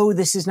know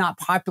this is not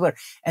popular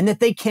and that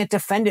they can't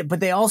defend it,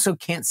 but they also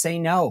can't say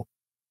no,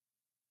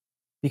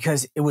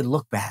 because it would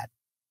look bad.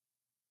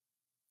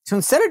 So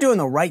instead of doing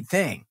the right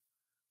thing,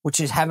 which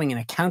is having an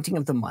accounting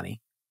of the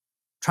money,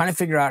 trying to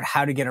figure out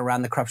how to get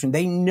around the corruption,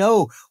 they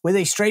know with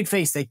a straight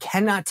face they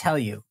cannot tell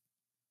you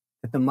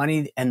that the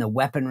money and the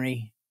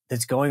weaponry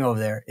that's going over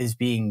there is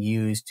being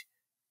used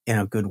in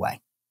a good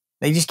way.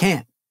 They just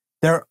can't.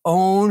 Their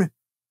own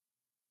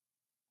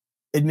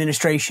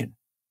administration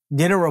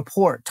did a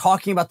report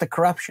talking about the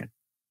corruption,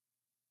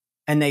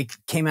 and they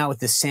came out with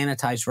this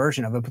sanitized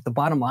version of it. But the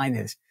bottom line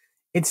is,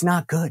 it's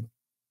not good.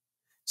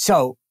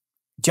 So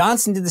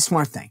Johnson did the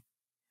smart thing,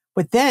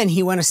 but then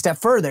he went a step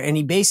further and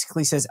he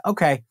basically says,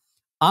 okay,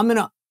 I'm going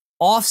to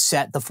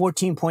offset the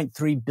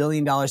 $14.3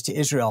 billion to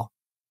Israel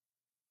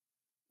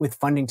with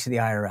funding to the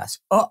IRS.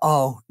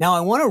 Now I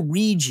want to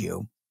read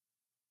you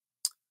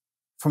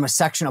from a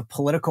section of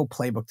Political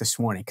Playbook this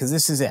morning, because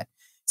this is it. It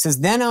says,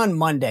 then on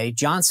Monday,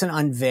 Johnson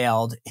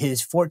unveiled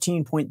his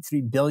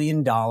 $14.3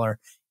 billion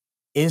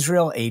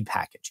Israel aid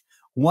package,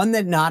 one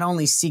that not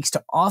only seeks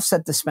to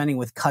offset the spending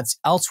with cuts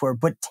elsewhere,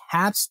 but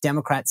taps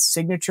Democrats'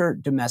 signature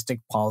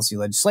domestic policy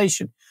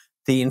legislation,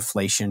 the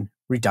Inflation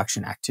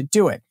Reduction Act, to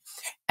do it.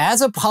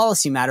 As a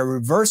policy matter,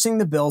 reversing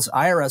the bill's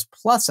IRS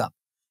plus-up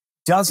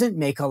doesn't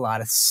make a lot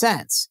of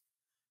sense.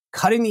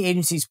 Cutting the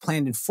agency's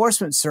planned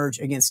enforcement surge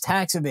against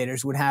tax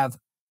evaders would have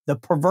the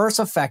perverse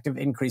effect of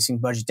increasing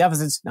budget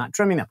deficits, not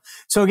trimming them.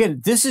 So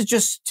again, this is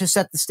just to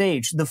set the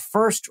stage. The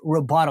first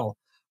rebuttal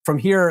from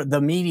here,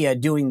 the media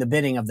doing the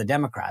bidding of the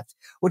Democrats,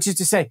 which is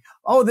to say,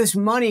 oh, this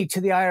money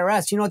to the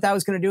IRS, you know what that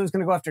was going to do? It was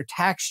going to go after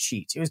tax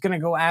cheats. It was going to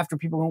go after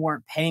people who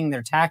weren't paying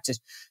their taxes.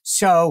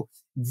 So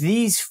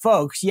these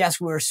folks,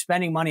 yes, we were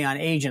spending money on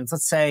agents,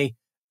 let's say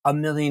 $1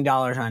 million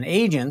on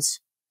agents,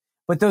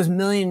 but those $1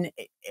 million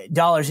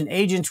in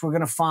agents were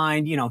going to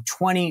find,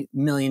 $20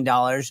 million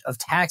of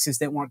taxes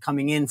that weren't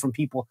coming in from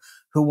people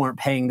who weren't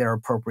paying their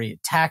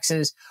appropriate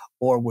taxes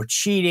or were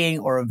cheating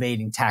or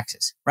evading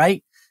taxes,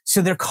 right?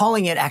 So they're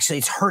calling it, actually,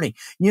 it's hurting.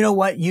 You know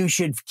what? You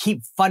should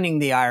keep funding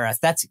the IRS.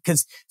 That's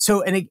because,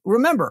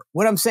 remember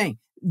what I'm saying.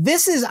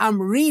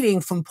 I'm reading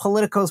from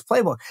Politico's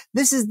playbook.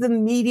 This is the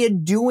media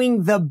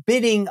doing the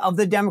bidding of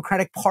the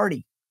Democratic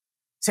Party,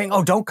 saying,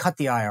 oh, don't cut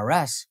the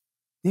IRS.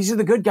 These are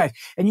the good guys.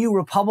 And you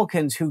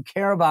Republicans who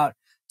care about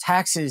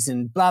taxes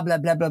and blah, blah,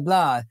 blah, blah,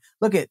 blah.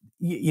 Look at,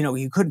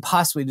 you couldn't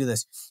possibly do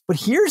this.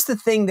 But here's the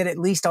thing that at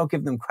least I'll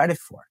give them credit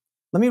for.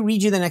 Let me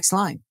read you the next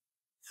line.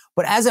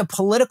 But as a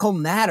political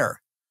matter,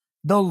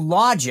 the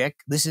logic,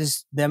 this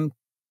is them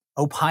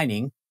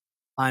opining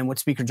on what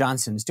Speaker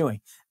Johnson is doing.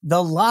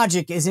 The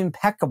logic is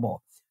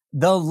impeccable.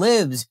 The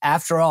libs,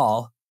 after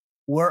all,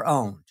 were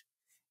owned.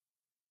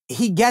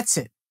 He gets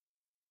it.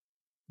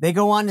 They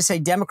go on to say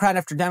Democrat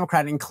after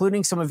Democrat,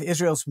 including some of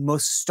Israel's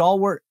most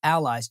stalwart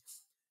allies,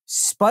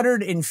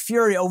 sputtered in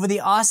fury over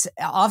the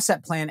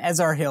offset plan, as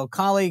our Hill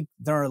colleague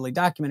thoroughly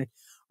documented.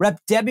 Rep.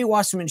 Debbie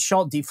Wasserman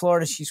Schultz, D.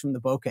 Florida, she's from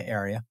the Boca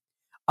area,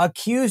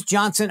 accused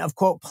Johnson of,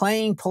 quote,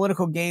 playing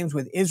political games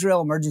with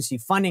Israel emergency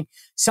funding,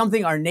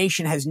 something our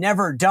nation has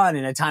never done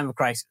in a time of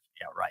crisis.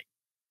 Yeah, right.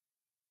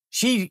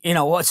 She,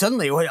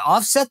 suddenly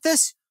offset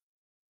this?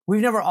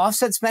 We've never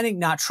offset spending?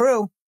 Not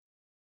true.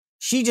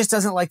 She just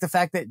doesn't like the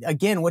fact that,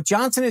 again, what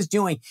Johnson is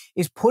doing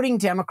is putting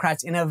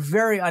Democrats in a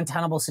very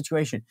untenable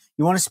situation.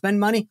 You want to spend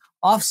money?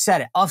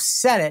 Offset it.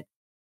 Offset it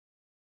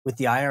with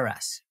the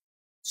IRS.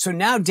 So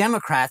now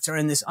Democrats are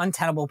in this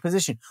untenable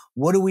position.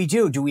 What do?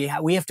 We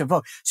have to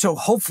vote. So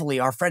hopefully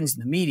our friends in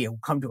the media will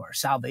come to our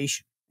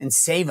salvation and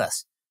save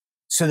us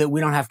so that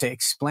we don't have to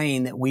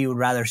explain that we would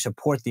rather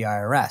support the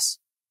IRS.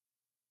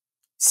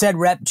 Said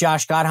Rep.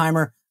 Josh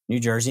Gottheimer, New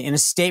Jersey, in a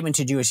statement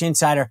to Jewish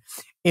Insider,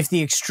 if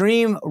the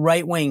extreme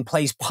right wing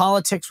plays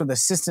politics with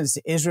assistance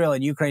to Israel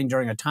and Ukraine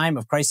during a time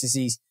of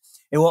crises,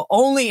 it will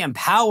only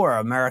empower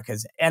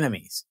America's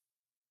enemies.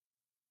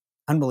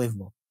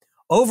 Unbelievable.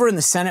 Over in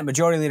the Senate,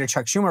 Majority Leader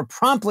Chuck Schumer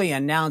promptly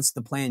announced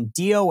the planned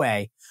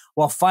DOA,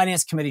 while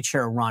Finance Committee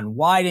Chair Ron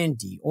Wyden,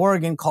 D.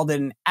 Oregon, called it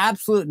an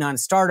absolute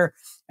non-starter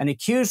and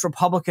accused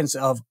Republicans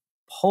of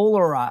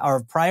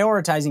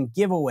prioritizing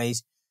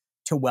giveaways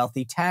to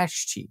wealthy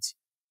tax cheats.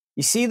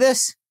 You see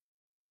this?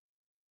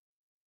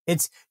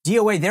 It's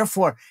DOA,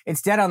 therefore,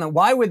 it's dead on the...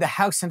 Why would the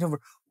House send over...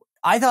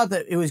 I thought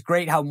that it was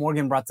great how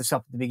Morgan brought this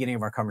up at the beginning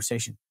of our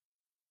conversation.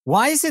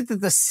 Why is it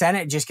that the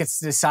Senate just gets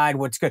to decide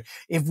what's good?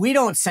 If we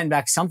don't send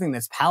back something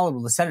that's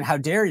palatable to the Senate, how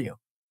dare you?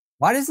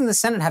 Why doesn't the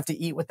Senate have to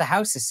eat what the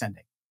House is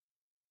sending?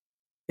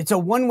 It's a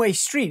one-way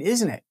street,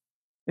 isn't it?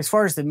 As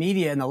far as the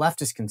media and the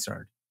left is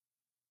concerned.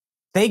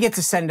 They get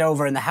to send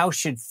over and the House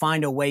should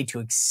find a way to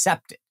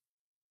accept it.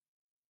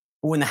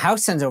 But when the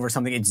House sends over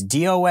something, it's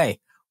DOA.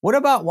 What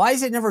about, why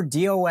is it never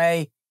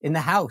DOA in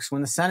the House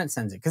when the Senate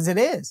sends it? Because it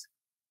is.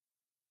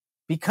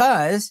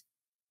 Because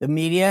the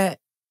media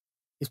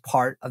is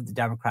part of the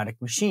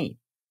Democratic machine.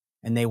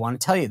 And they want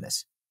to tell you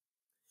this.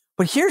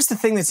 But here's the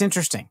thing that's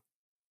interesting.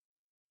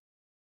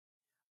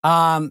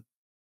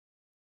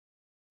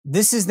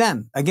 This is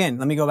them. Again,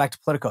 let me go back to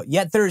Politico.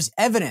 Yet there's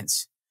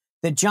evidence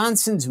that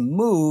Johnson's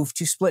move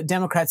to split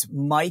Democrats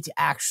might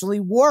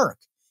actually work.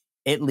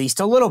 At least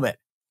a little bit.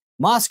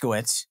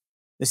 Moskowitz,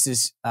 this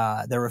is,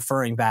 they're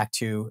referring back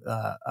to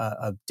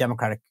a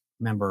Democratic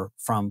member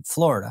from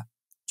Florida,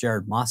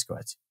 Jared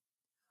Moskowitz.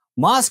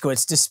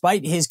 Moskowitz,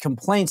 despite his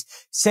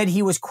complaints, said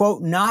he was,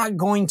 quote, not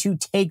going to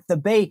take the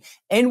bait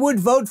and would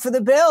vote for the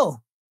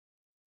bill.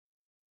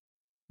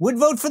 Would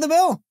vote for the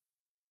bill.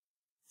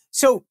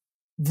 So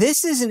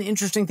this is an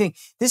interesting thing.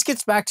 This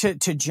gets back to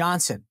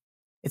Johnson.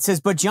 It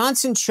says, but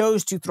Johnson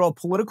chose to throw a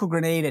political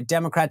grenade at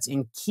Democrats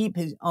and keep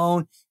his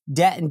own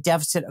debt and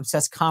deficit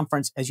obsessed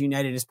conference as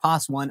united as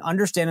possible, and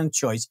understanding the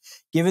choice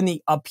given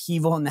the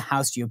upheaval in the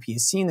House GOP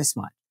has seen this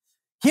month.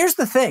 Here's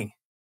the thing.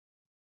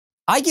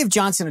 I give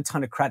Johnson a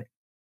ton of credit.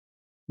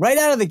 Right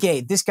out of the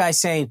gate, this guy's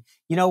saying,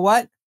 you know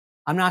what?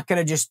 I'm not going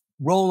to just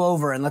roll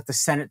over and let the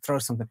Senate throw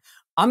something.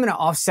 I'm going to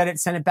offset it,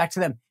 send it back to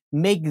them.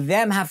 Make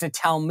them have to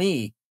tell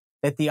me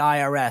that the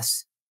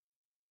IRS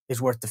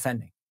is worth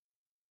defending.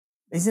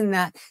 Isn't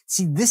that?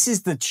 See, this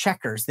is the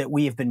checkers that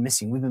we have been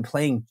missing. We've been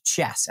playing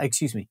checkers.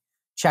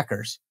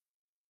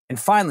 And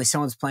finally,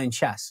 someone's playing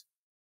chess.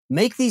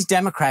 Make these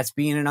Democrats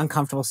be in an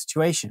uncomfortable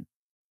situation.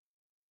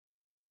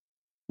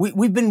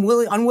 We've been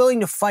unwilling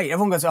to fight.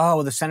 Everyone goes, oh,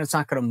 well, the Senate's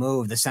not going to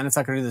move. The Senate's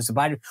not going to do this. The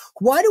Biden.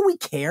 Why do we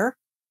care?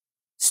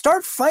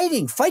 Start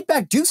fighting. Fight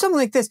back. Do something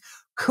like this.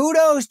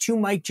 Kudos to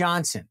Mike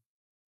Johnson.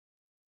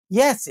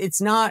 Yes, it's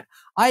not.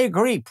 I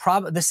agree.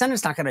 The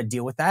Senate's not going to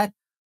deal with that.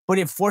 But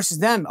it forces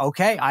them.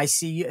 Okay, I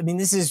see you. I mean,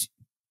 this is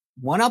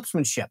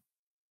one-upsmanship.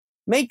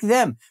 Make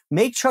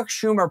Chuck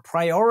Schumer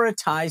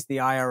prioritize the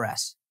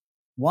IRS.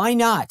 Why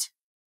not?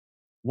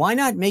 Why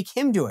not make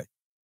him do it?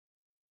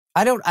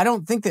 I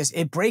don't think this.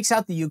 It breaks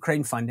out the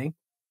Ukraine funding.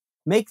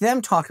 Make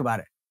them talk about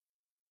it.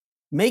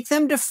 Make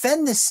them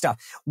defend this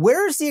stuff.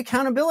 Where's the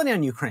accountability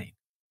on Ukraine?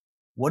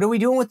 What are we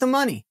doing with the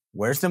money?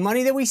 Where's the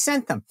money that we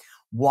sent them?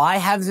 Why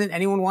hasn't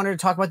anyone wanted to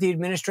talk about the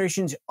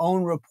administration's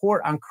own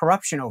report on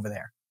corruption over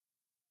there?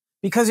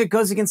 Because it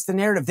goes against the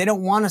narrative. They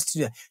don't want us to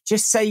do it.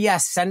 Just say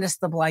yes. Send us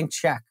the blank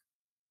check.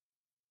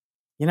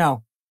 You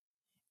know,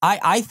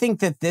 I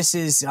think that this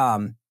is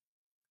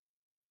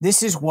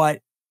what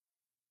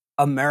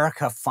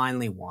America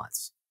finally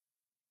wants,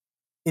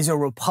 is a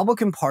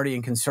Republican Party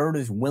and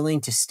conservatives willing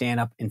to stand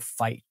up and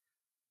fight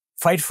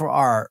for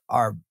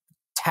our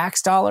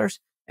tax dollars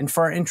and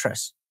for our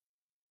interests.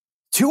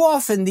 Too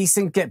often these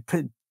things get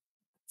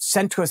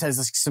sent to us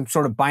as some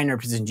sort of binary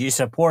position. Do you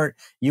support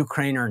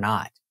Ukraine or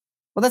not?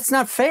 Well, that's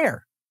not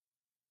fair.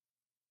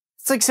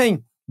 It's like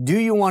saying, do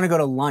you want to go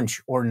to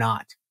lunch or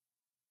not?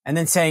 And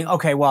then saying,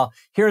 okay, well,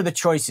 here are the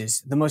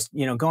choices. The most,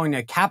 going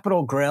to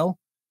Capitol Grill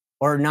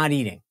or not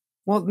eating.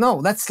 Well,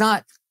 no, that's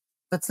not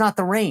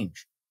the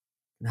range.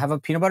 Have a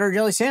peanut butter and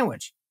jelly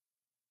sandwich.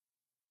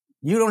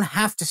 You don't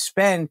have to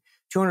spend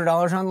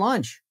 $200 on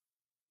lunch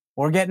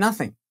or get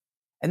nothing.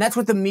 And that's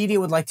what the media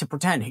would like to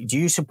pretend. Hey, do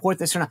you support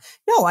this or not?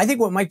 No, I think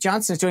what Mike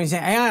Johnson is doing is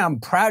saying, hey, I'm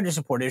proud to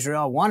support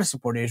Israel. I want to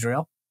support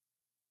Israel.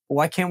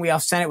 Why can't we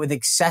offset it with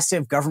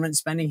excessive government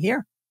spending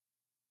here?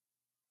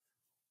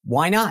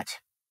 Why not?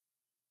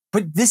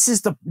 But this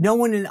is no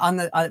one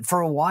for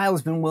a while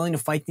has been willing to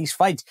fight these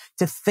fights,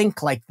 to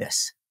think like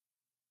this.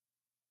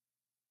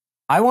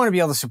 I want to be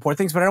able to support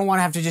things, but I don't want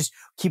to have to just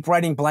keep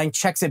writing blank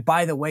checks that,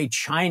 by the way,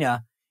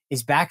 China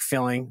is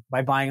backfilling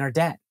by buying our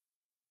debt.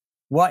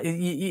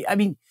 I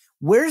mean,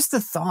 where's the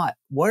thought?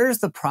 Where's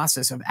the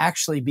process of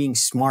actually being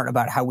smart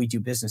about how we do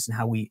business and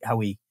how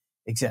we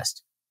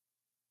exist?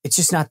 It's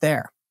just not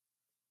there.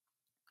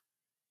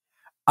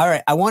 All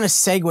right. I want to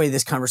segue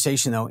this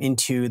conversation, though,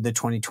 into the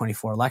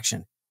 2024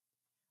 election.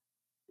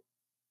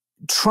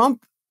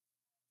 Trump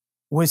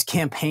was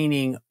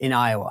campaigning in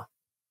Iowa,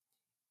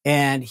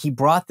 and he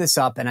brought this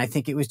up, and I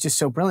think it was just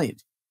so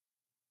brilliant.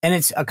 And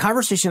it's a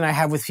conversation I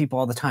have with people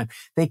all the time.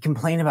 They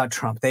complain about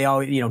Trump. They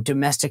all,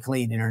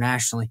 domestically and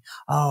internationally.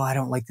 Oh, I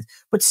don't like this.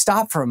 But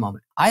stop for a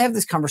moment. I have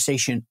this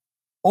conversation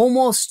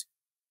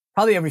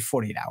probably every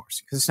 48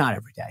 hours, because it's not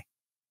every day.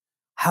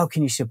 How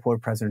can you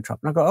support President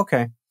Trump? And I go,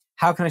 okay,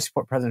 how can I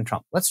support President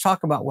Trump? Let's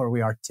talk about where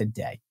we are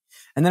today.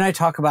 And then I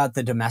talk about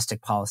the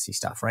domestic policy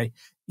stuff, right?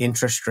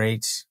 Interest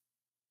rates,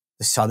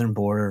 the southern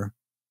border,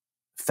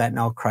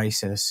 fentanyl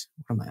crisis.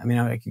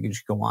 I could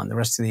just go on. The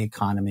rest of the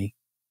economy.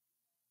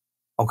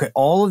 Okay,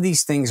 all of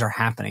these things are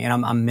happening,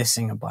 and I'm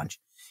missing a bunch.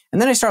 And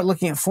then I start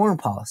looking at foreign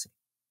policy.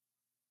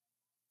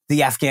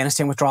 The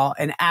Afghanistan withdrawal,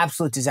 an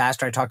absolute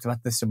disaster. I talked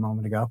about this a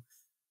moment ago.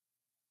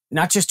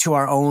 Not just to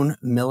our own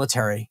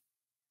military,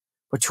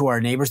 but to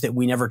our neighbors that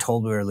we never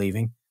told we were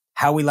leaving.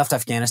 How we left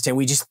Afghanistan.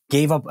 We just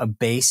gave up a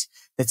base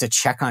that's a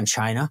check on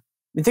China.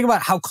 I mean, think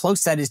about how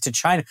close that is to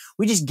China.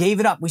 We just gave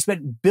it up. We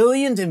spent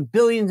billions and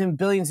billions and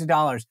billions of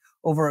dollars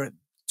over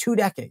 2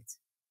 decades,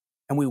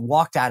 and we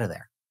walked out of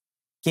there,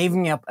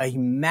 giving up a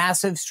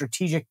massive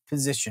strategic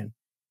position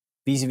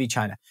vis-a-vis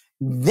China.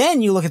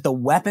 Then you look at the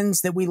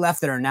weapons that we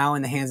left that are now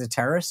in the hands of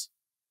terrorists.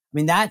 I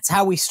mean, that's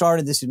how we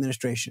started this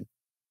administration.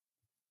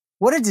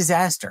 What a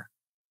disaster.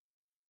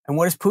 And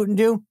what does Putin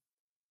do?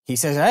 He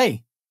says,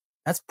 hey,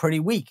 that's pretty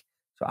weak.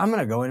 So I'm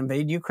going to go and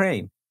invade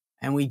Ukraine.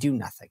 And we do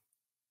nothing.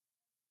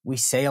 We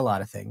say a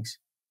lot of things.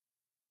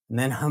 And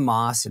then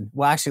Hamas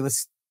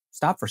let's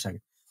stop for a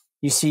second.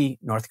 You see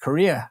North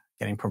Korea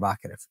getting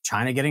provocative,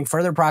 China getting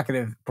further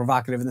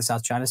provocative in the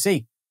South China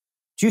Sea.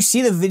 Do you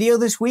see the video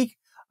this week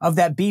of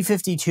that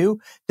B-52?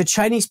 The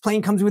Chinese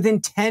plane comes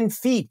within 10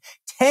 feet.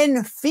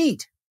 10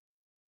 feet.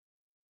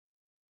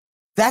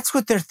 That's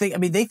what they're thinking. I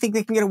mean, they think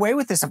they can get away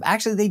with this stuff.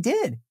 Actually, they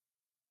did.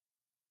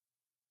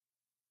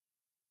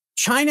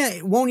 China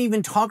won't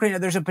even talk right now.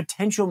 There's a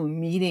potential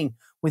meeting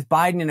with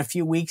Biden in a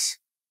few weeks.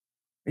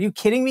 Are you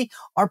kidding me?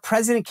 Our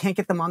president can't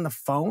get them on the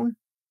phone?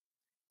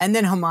 And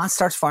then Hamas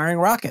starts firing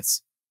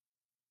rockets.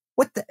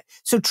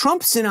 So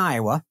Trump's in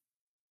Iowa,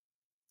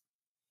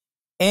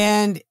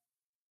 and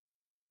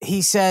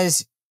he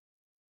says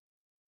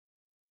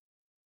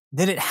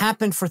that it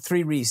happened for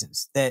 3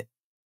 reasons. That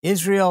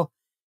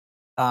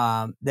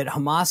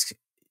Hamas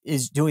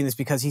is doing this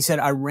because he said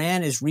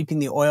Iran is reaping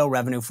the oil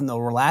revenue from the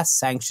last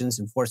sanctions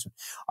enforcement.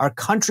 Our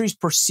country's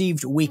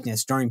perceived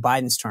weakness during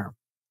Biden's term.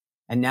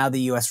 And now the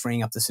U.S.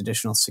 freeing up this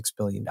additional $6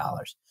 billion.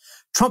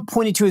 Trump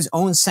pointed to his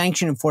own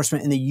sanction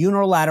enforcement and the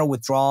unilateral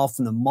withdrawal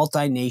from the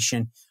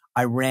multi-nation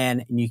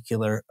Iran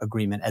nuclear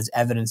agreement as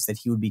evidence that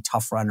he would be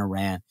tougher on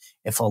Iran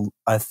if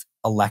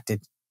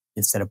elected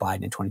instead of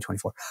Biden in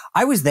 2024.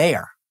 I was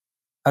there.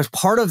 I was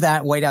part of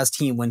that White House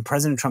team when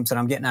President Trump said,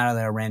 I'm getting out of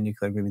the Iran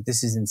nuclear agreement.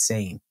 This is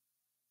insane.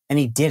 And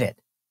he did it.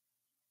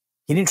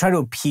 He didn't try to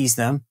appease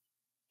them.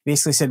 He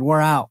basically said, we're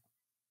out.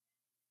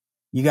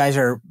 You guys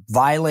are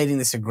violating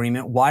this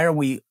agreement. Why are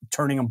we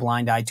turning a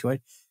blind eye to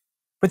it?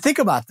 But think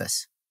about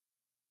this.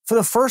 For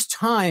the first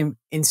time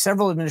in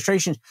several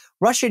administrations,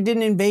 Russia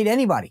didn't invade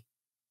anybody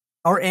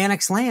or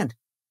annex land.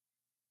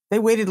 They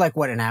waited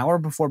an hour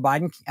before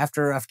Biden,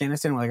 after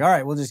Afghanistan, were like, all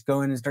right, we'll just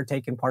go in and start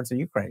taking parts of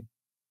Ukraine.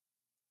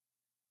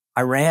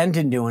 Iran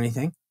didn't do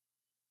anything.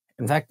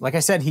 In fact, like I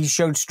said, he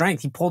showed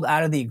strength. He pulled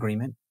out of the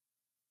agreement.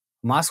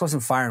 Hamas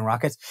wasn't firing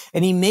rockets.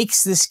 And he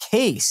makes this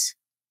case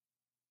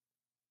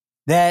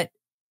that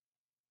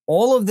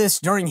all of this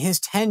during his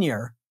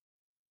tenure,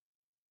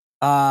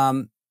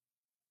 there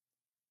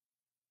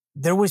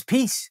was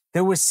peace.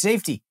 There was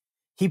safety.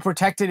 He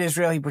protected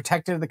Israel. He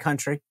protected the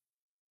country.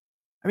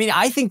 I mean,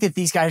 I think that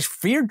these guys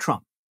feared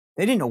Trump.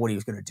 They didn't know what he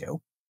was going to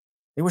do.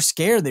 They were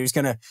scared that he was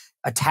going to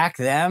attack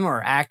them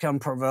or act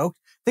unprovoked.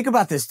 Think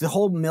about this. The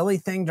whole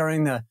Milley thing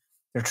during their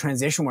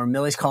transition where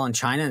Milley's calling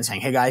China and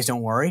saying, hey, guys,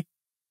 don't worry.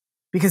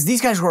 Because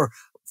these guys were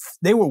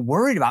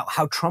worried about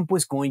how Trump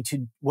was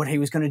what he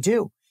was going to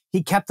do.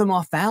 He kept them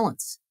off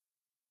balance.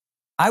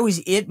 I was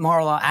at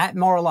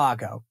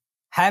Mar-a-Lago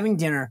having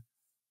dinner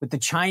with the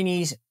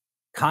Chinese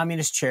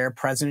Communist chair,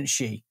 President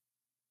Xi,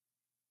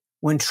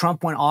 when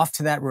Trump went off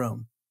to that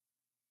room,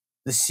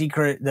 the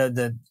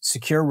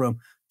secure room,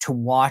 to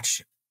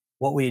watch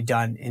what we had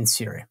done in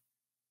Syria.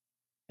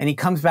 And he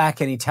comes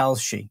back and he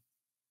tells Xi,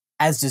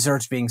 as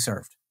dessert's being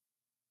served,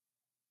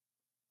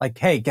 like,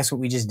 hey, guess what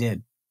we just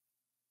did?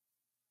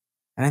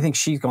 And I think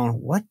Xi's going,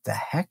 what the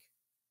heck?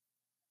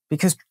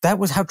 Because that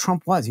was how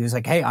Trump was. He was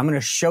like, hey, I'm going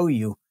to show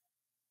you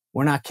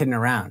we're not kidding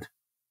around.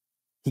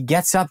 He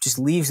gets up, just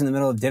leaves in the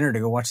middle of dinner to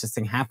go watch this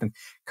thing happen,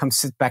 comes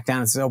sit back down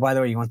and says, oh, by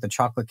the way, you want the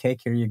chocolate cake?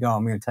 Here you go.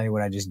 I'm going to tell you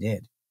what I just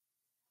did.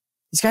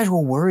 These guys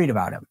were worried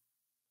about him.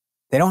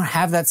 They don't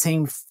have that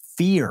same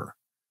fear.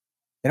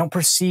 They don't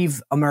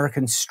perceive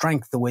American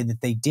strength the way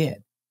that they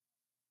did.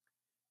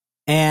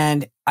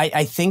 And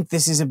I think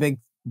this is a big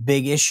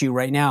issue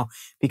right now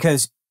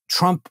because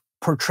Trump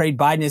portrayed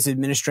Biden's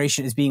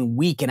administration as being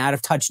weak and out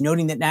of touch,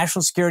 noting that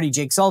National Security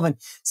Jake Sullivan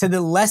said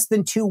that less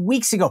than 2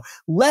 weeks ago,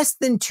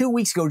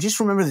 just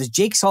remember this,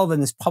 Jake Sullivan,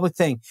 this public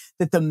thing,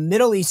 that the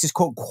Middle East is,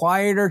 quote,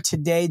 quieter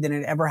today than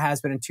it ever has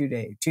been in 2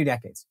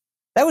 decades.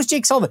 That was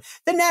Jake Sullivan,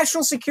 the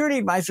national security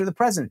advisor to the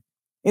president.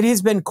 It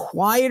has been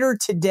quieter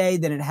today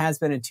than it has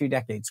been in 2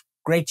 decades.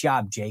 Great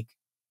job, Jake.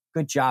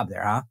 Good job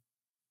there, huh?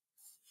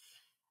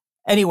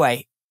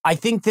 Anyway, I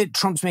think that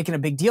Trump's making a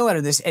big deal out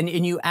of this. And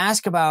you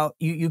ask about,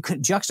 you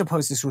could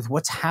juxtapose this with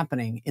what's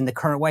happening in the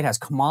current White House.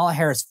 Kamala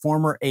Harris,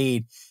 former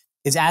aide,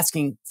 is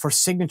asking for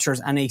signatures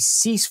on a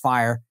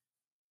ceasefire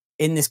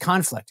in this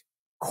conflict.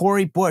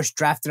 Cori Bush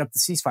drafted up the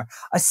ceasefire.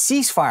 A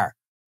ceasefire.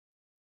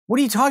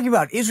 What are you talking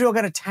about? Israel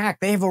got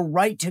attacked. They have a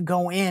right to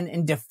go in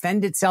and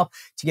defend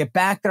itself, to get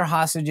back their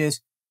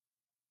hostages,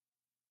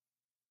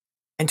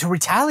 and to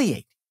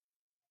retaliate.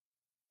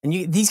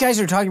 And these guys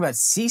are talking about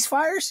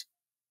ceasefires?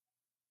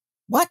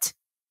 What?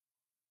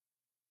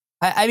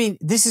 I mean,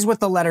 this is what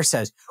the letter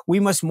says.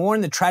 We must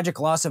mourn the tragic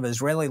loss of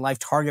Israeli life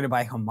targeted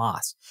by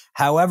Hamas.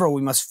 However,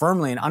 we must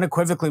firmly and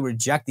unequivocally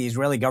reject the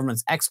Israeli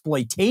government's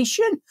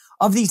exploitation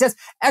of these deaths.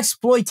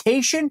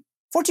 Exploitation?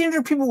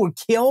 1,400 people were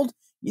killed.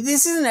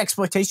 This isn't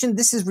exploitation.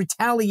 This is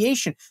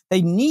retaliation.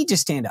 They need to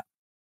stand up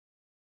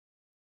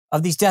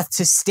of these deaths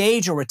to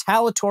stage a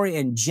retaliatory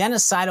and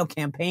genocidal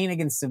campaign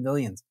against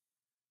civilians.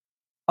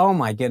 Oh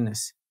my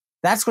goodness.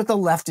 That's what the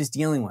left is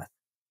dealing with.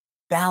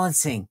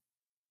 Balancing.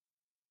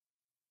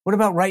 What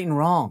about right and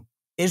wrong?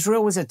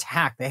 Israel was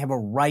attacked. They have a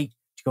right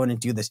to go in and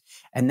do this.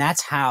 And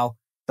that's how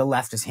the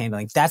left is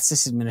handling. That's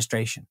this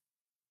administration.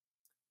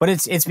 But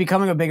it's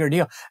becoming a bigger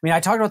deal. I mean, I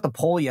talked about the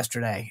poll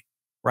yesterday,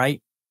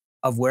 right?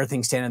 Of where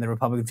things stand in the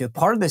Republican field.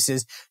 Part of this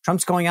is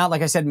Trump's going out,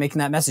 like I said, making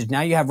that message. Now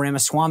you have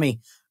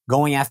Ramaswamy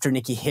going after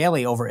Nikki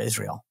Haley over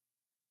Israel.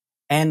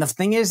 And the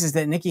thing is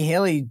that Nikki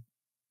Haley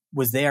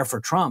was there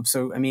for Trump.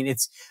 So, I mean,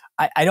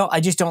 I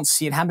just don't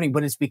see it happening,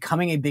 but it's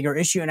becoming a bigger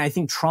issue. And I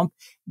think Trump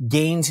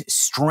gains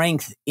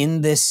strength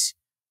in this.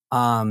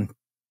 He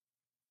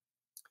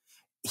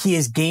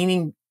is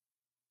gaining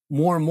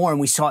more and more.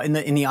 And we saw in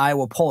the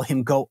Iowa poll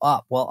him go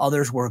up while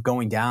others were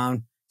going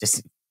down.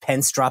 Just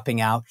Pence dropping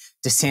out,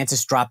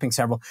 DeSantis dropping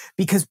several,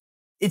 because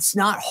it's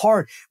not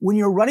hard. When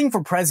you're running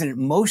for president,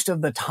 most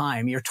of the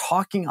time you're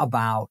talking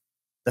about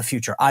the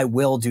future. I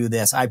will do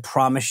this. I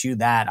promise you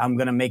that. I'm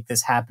going to make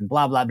this happen.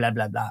 Blah, blah, blah,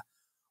 blah, blah.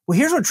 Well,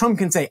 here's what Trump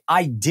can say.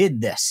 I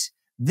did this.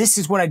 This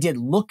is what I did.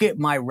 Look at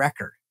my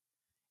record.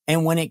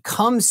 And when it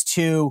comes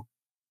to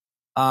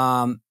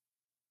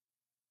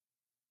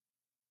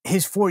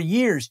his 4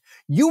 years,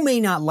 you may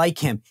not like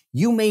him.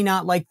 You may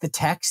not like the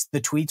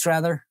tweets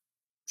rather.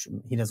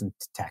 He doesn't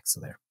text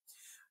there.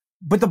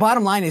 But the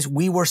bottom line is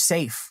we were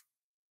safe.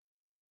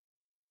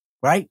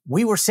 Right?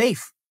 We were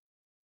safe.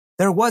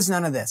 There was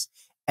none of this.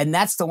 And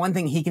that's the one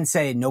thing he can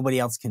say nobody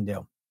else can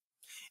do.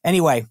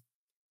 Anyway,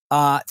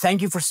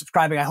 thank you for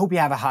subscribing. I hope you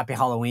have a happy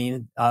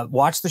Halloween.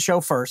 Watch the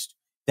show first.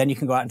 Then you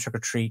can go out and trick or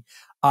treat.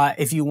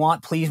 If you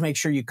want, please make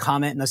sure you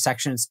comment in the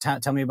sections.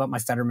 Tell me about my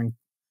Fetterman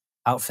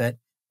outfit.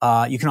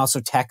 You can also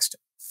text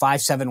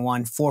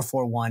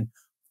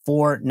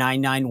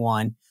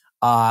 571-441-4991.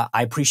 I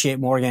appreciate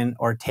Morgan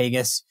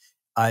Ortagus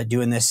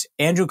doing this.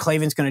 Andrew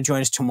Klavan's going to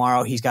join us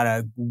tomorrow. He's got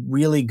a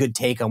really good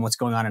take on what's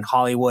going on in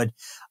Hollywood.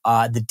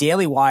 The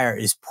Daily Wire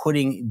is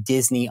putting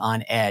Disney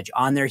on edge,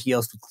 on their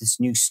heels with this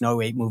new Snow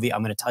White movie.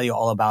 I'm going to tell you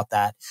all about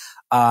that.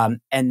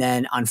 And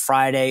then on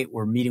Friday,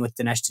 we're meeting with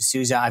Dinesh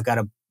D'Souza. I've got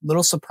a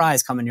little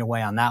surprise coming your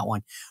way on that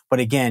one. But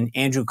again,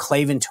 Andrew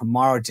Klavan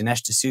tomorrow,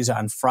 Dinesh D'Souza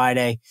on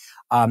Friday.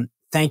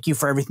 Thank you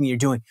for everything you're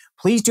doing.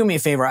 Please do me a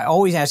favor. I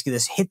always ask you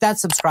this. Hit that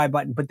subscribe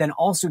button, but then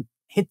also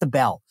hit the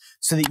bell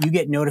so that you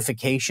get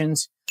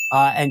notifications,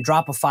 and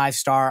drop a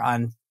 5-star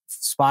on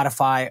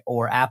Spotify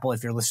or Apple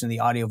if you're listening to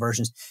the audio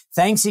versions.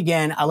 Thanks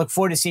again. I look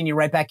forward to seeing you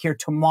right back here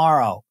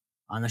tomorrow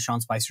on The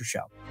Sean Spicer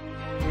Show.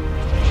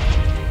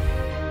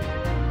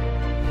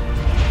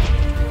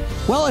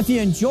 Well, if you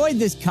enjoyed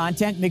this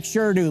content, make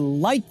sure to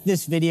like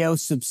this video,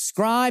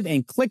 subscribe,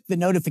 and click the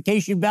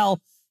notification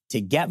bell to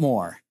get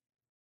more.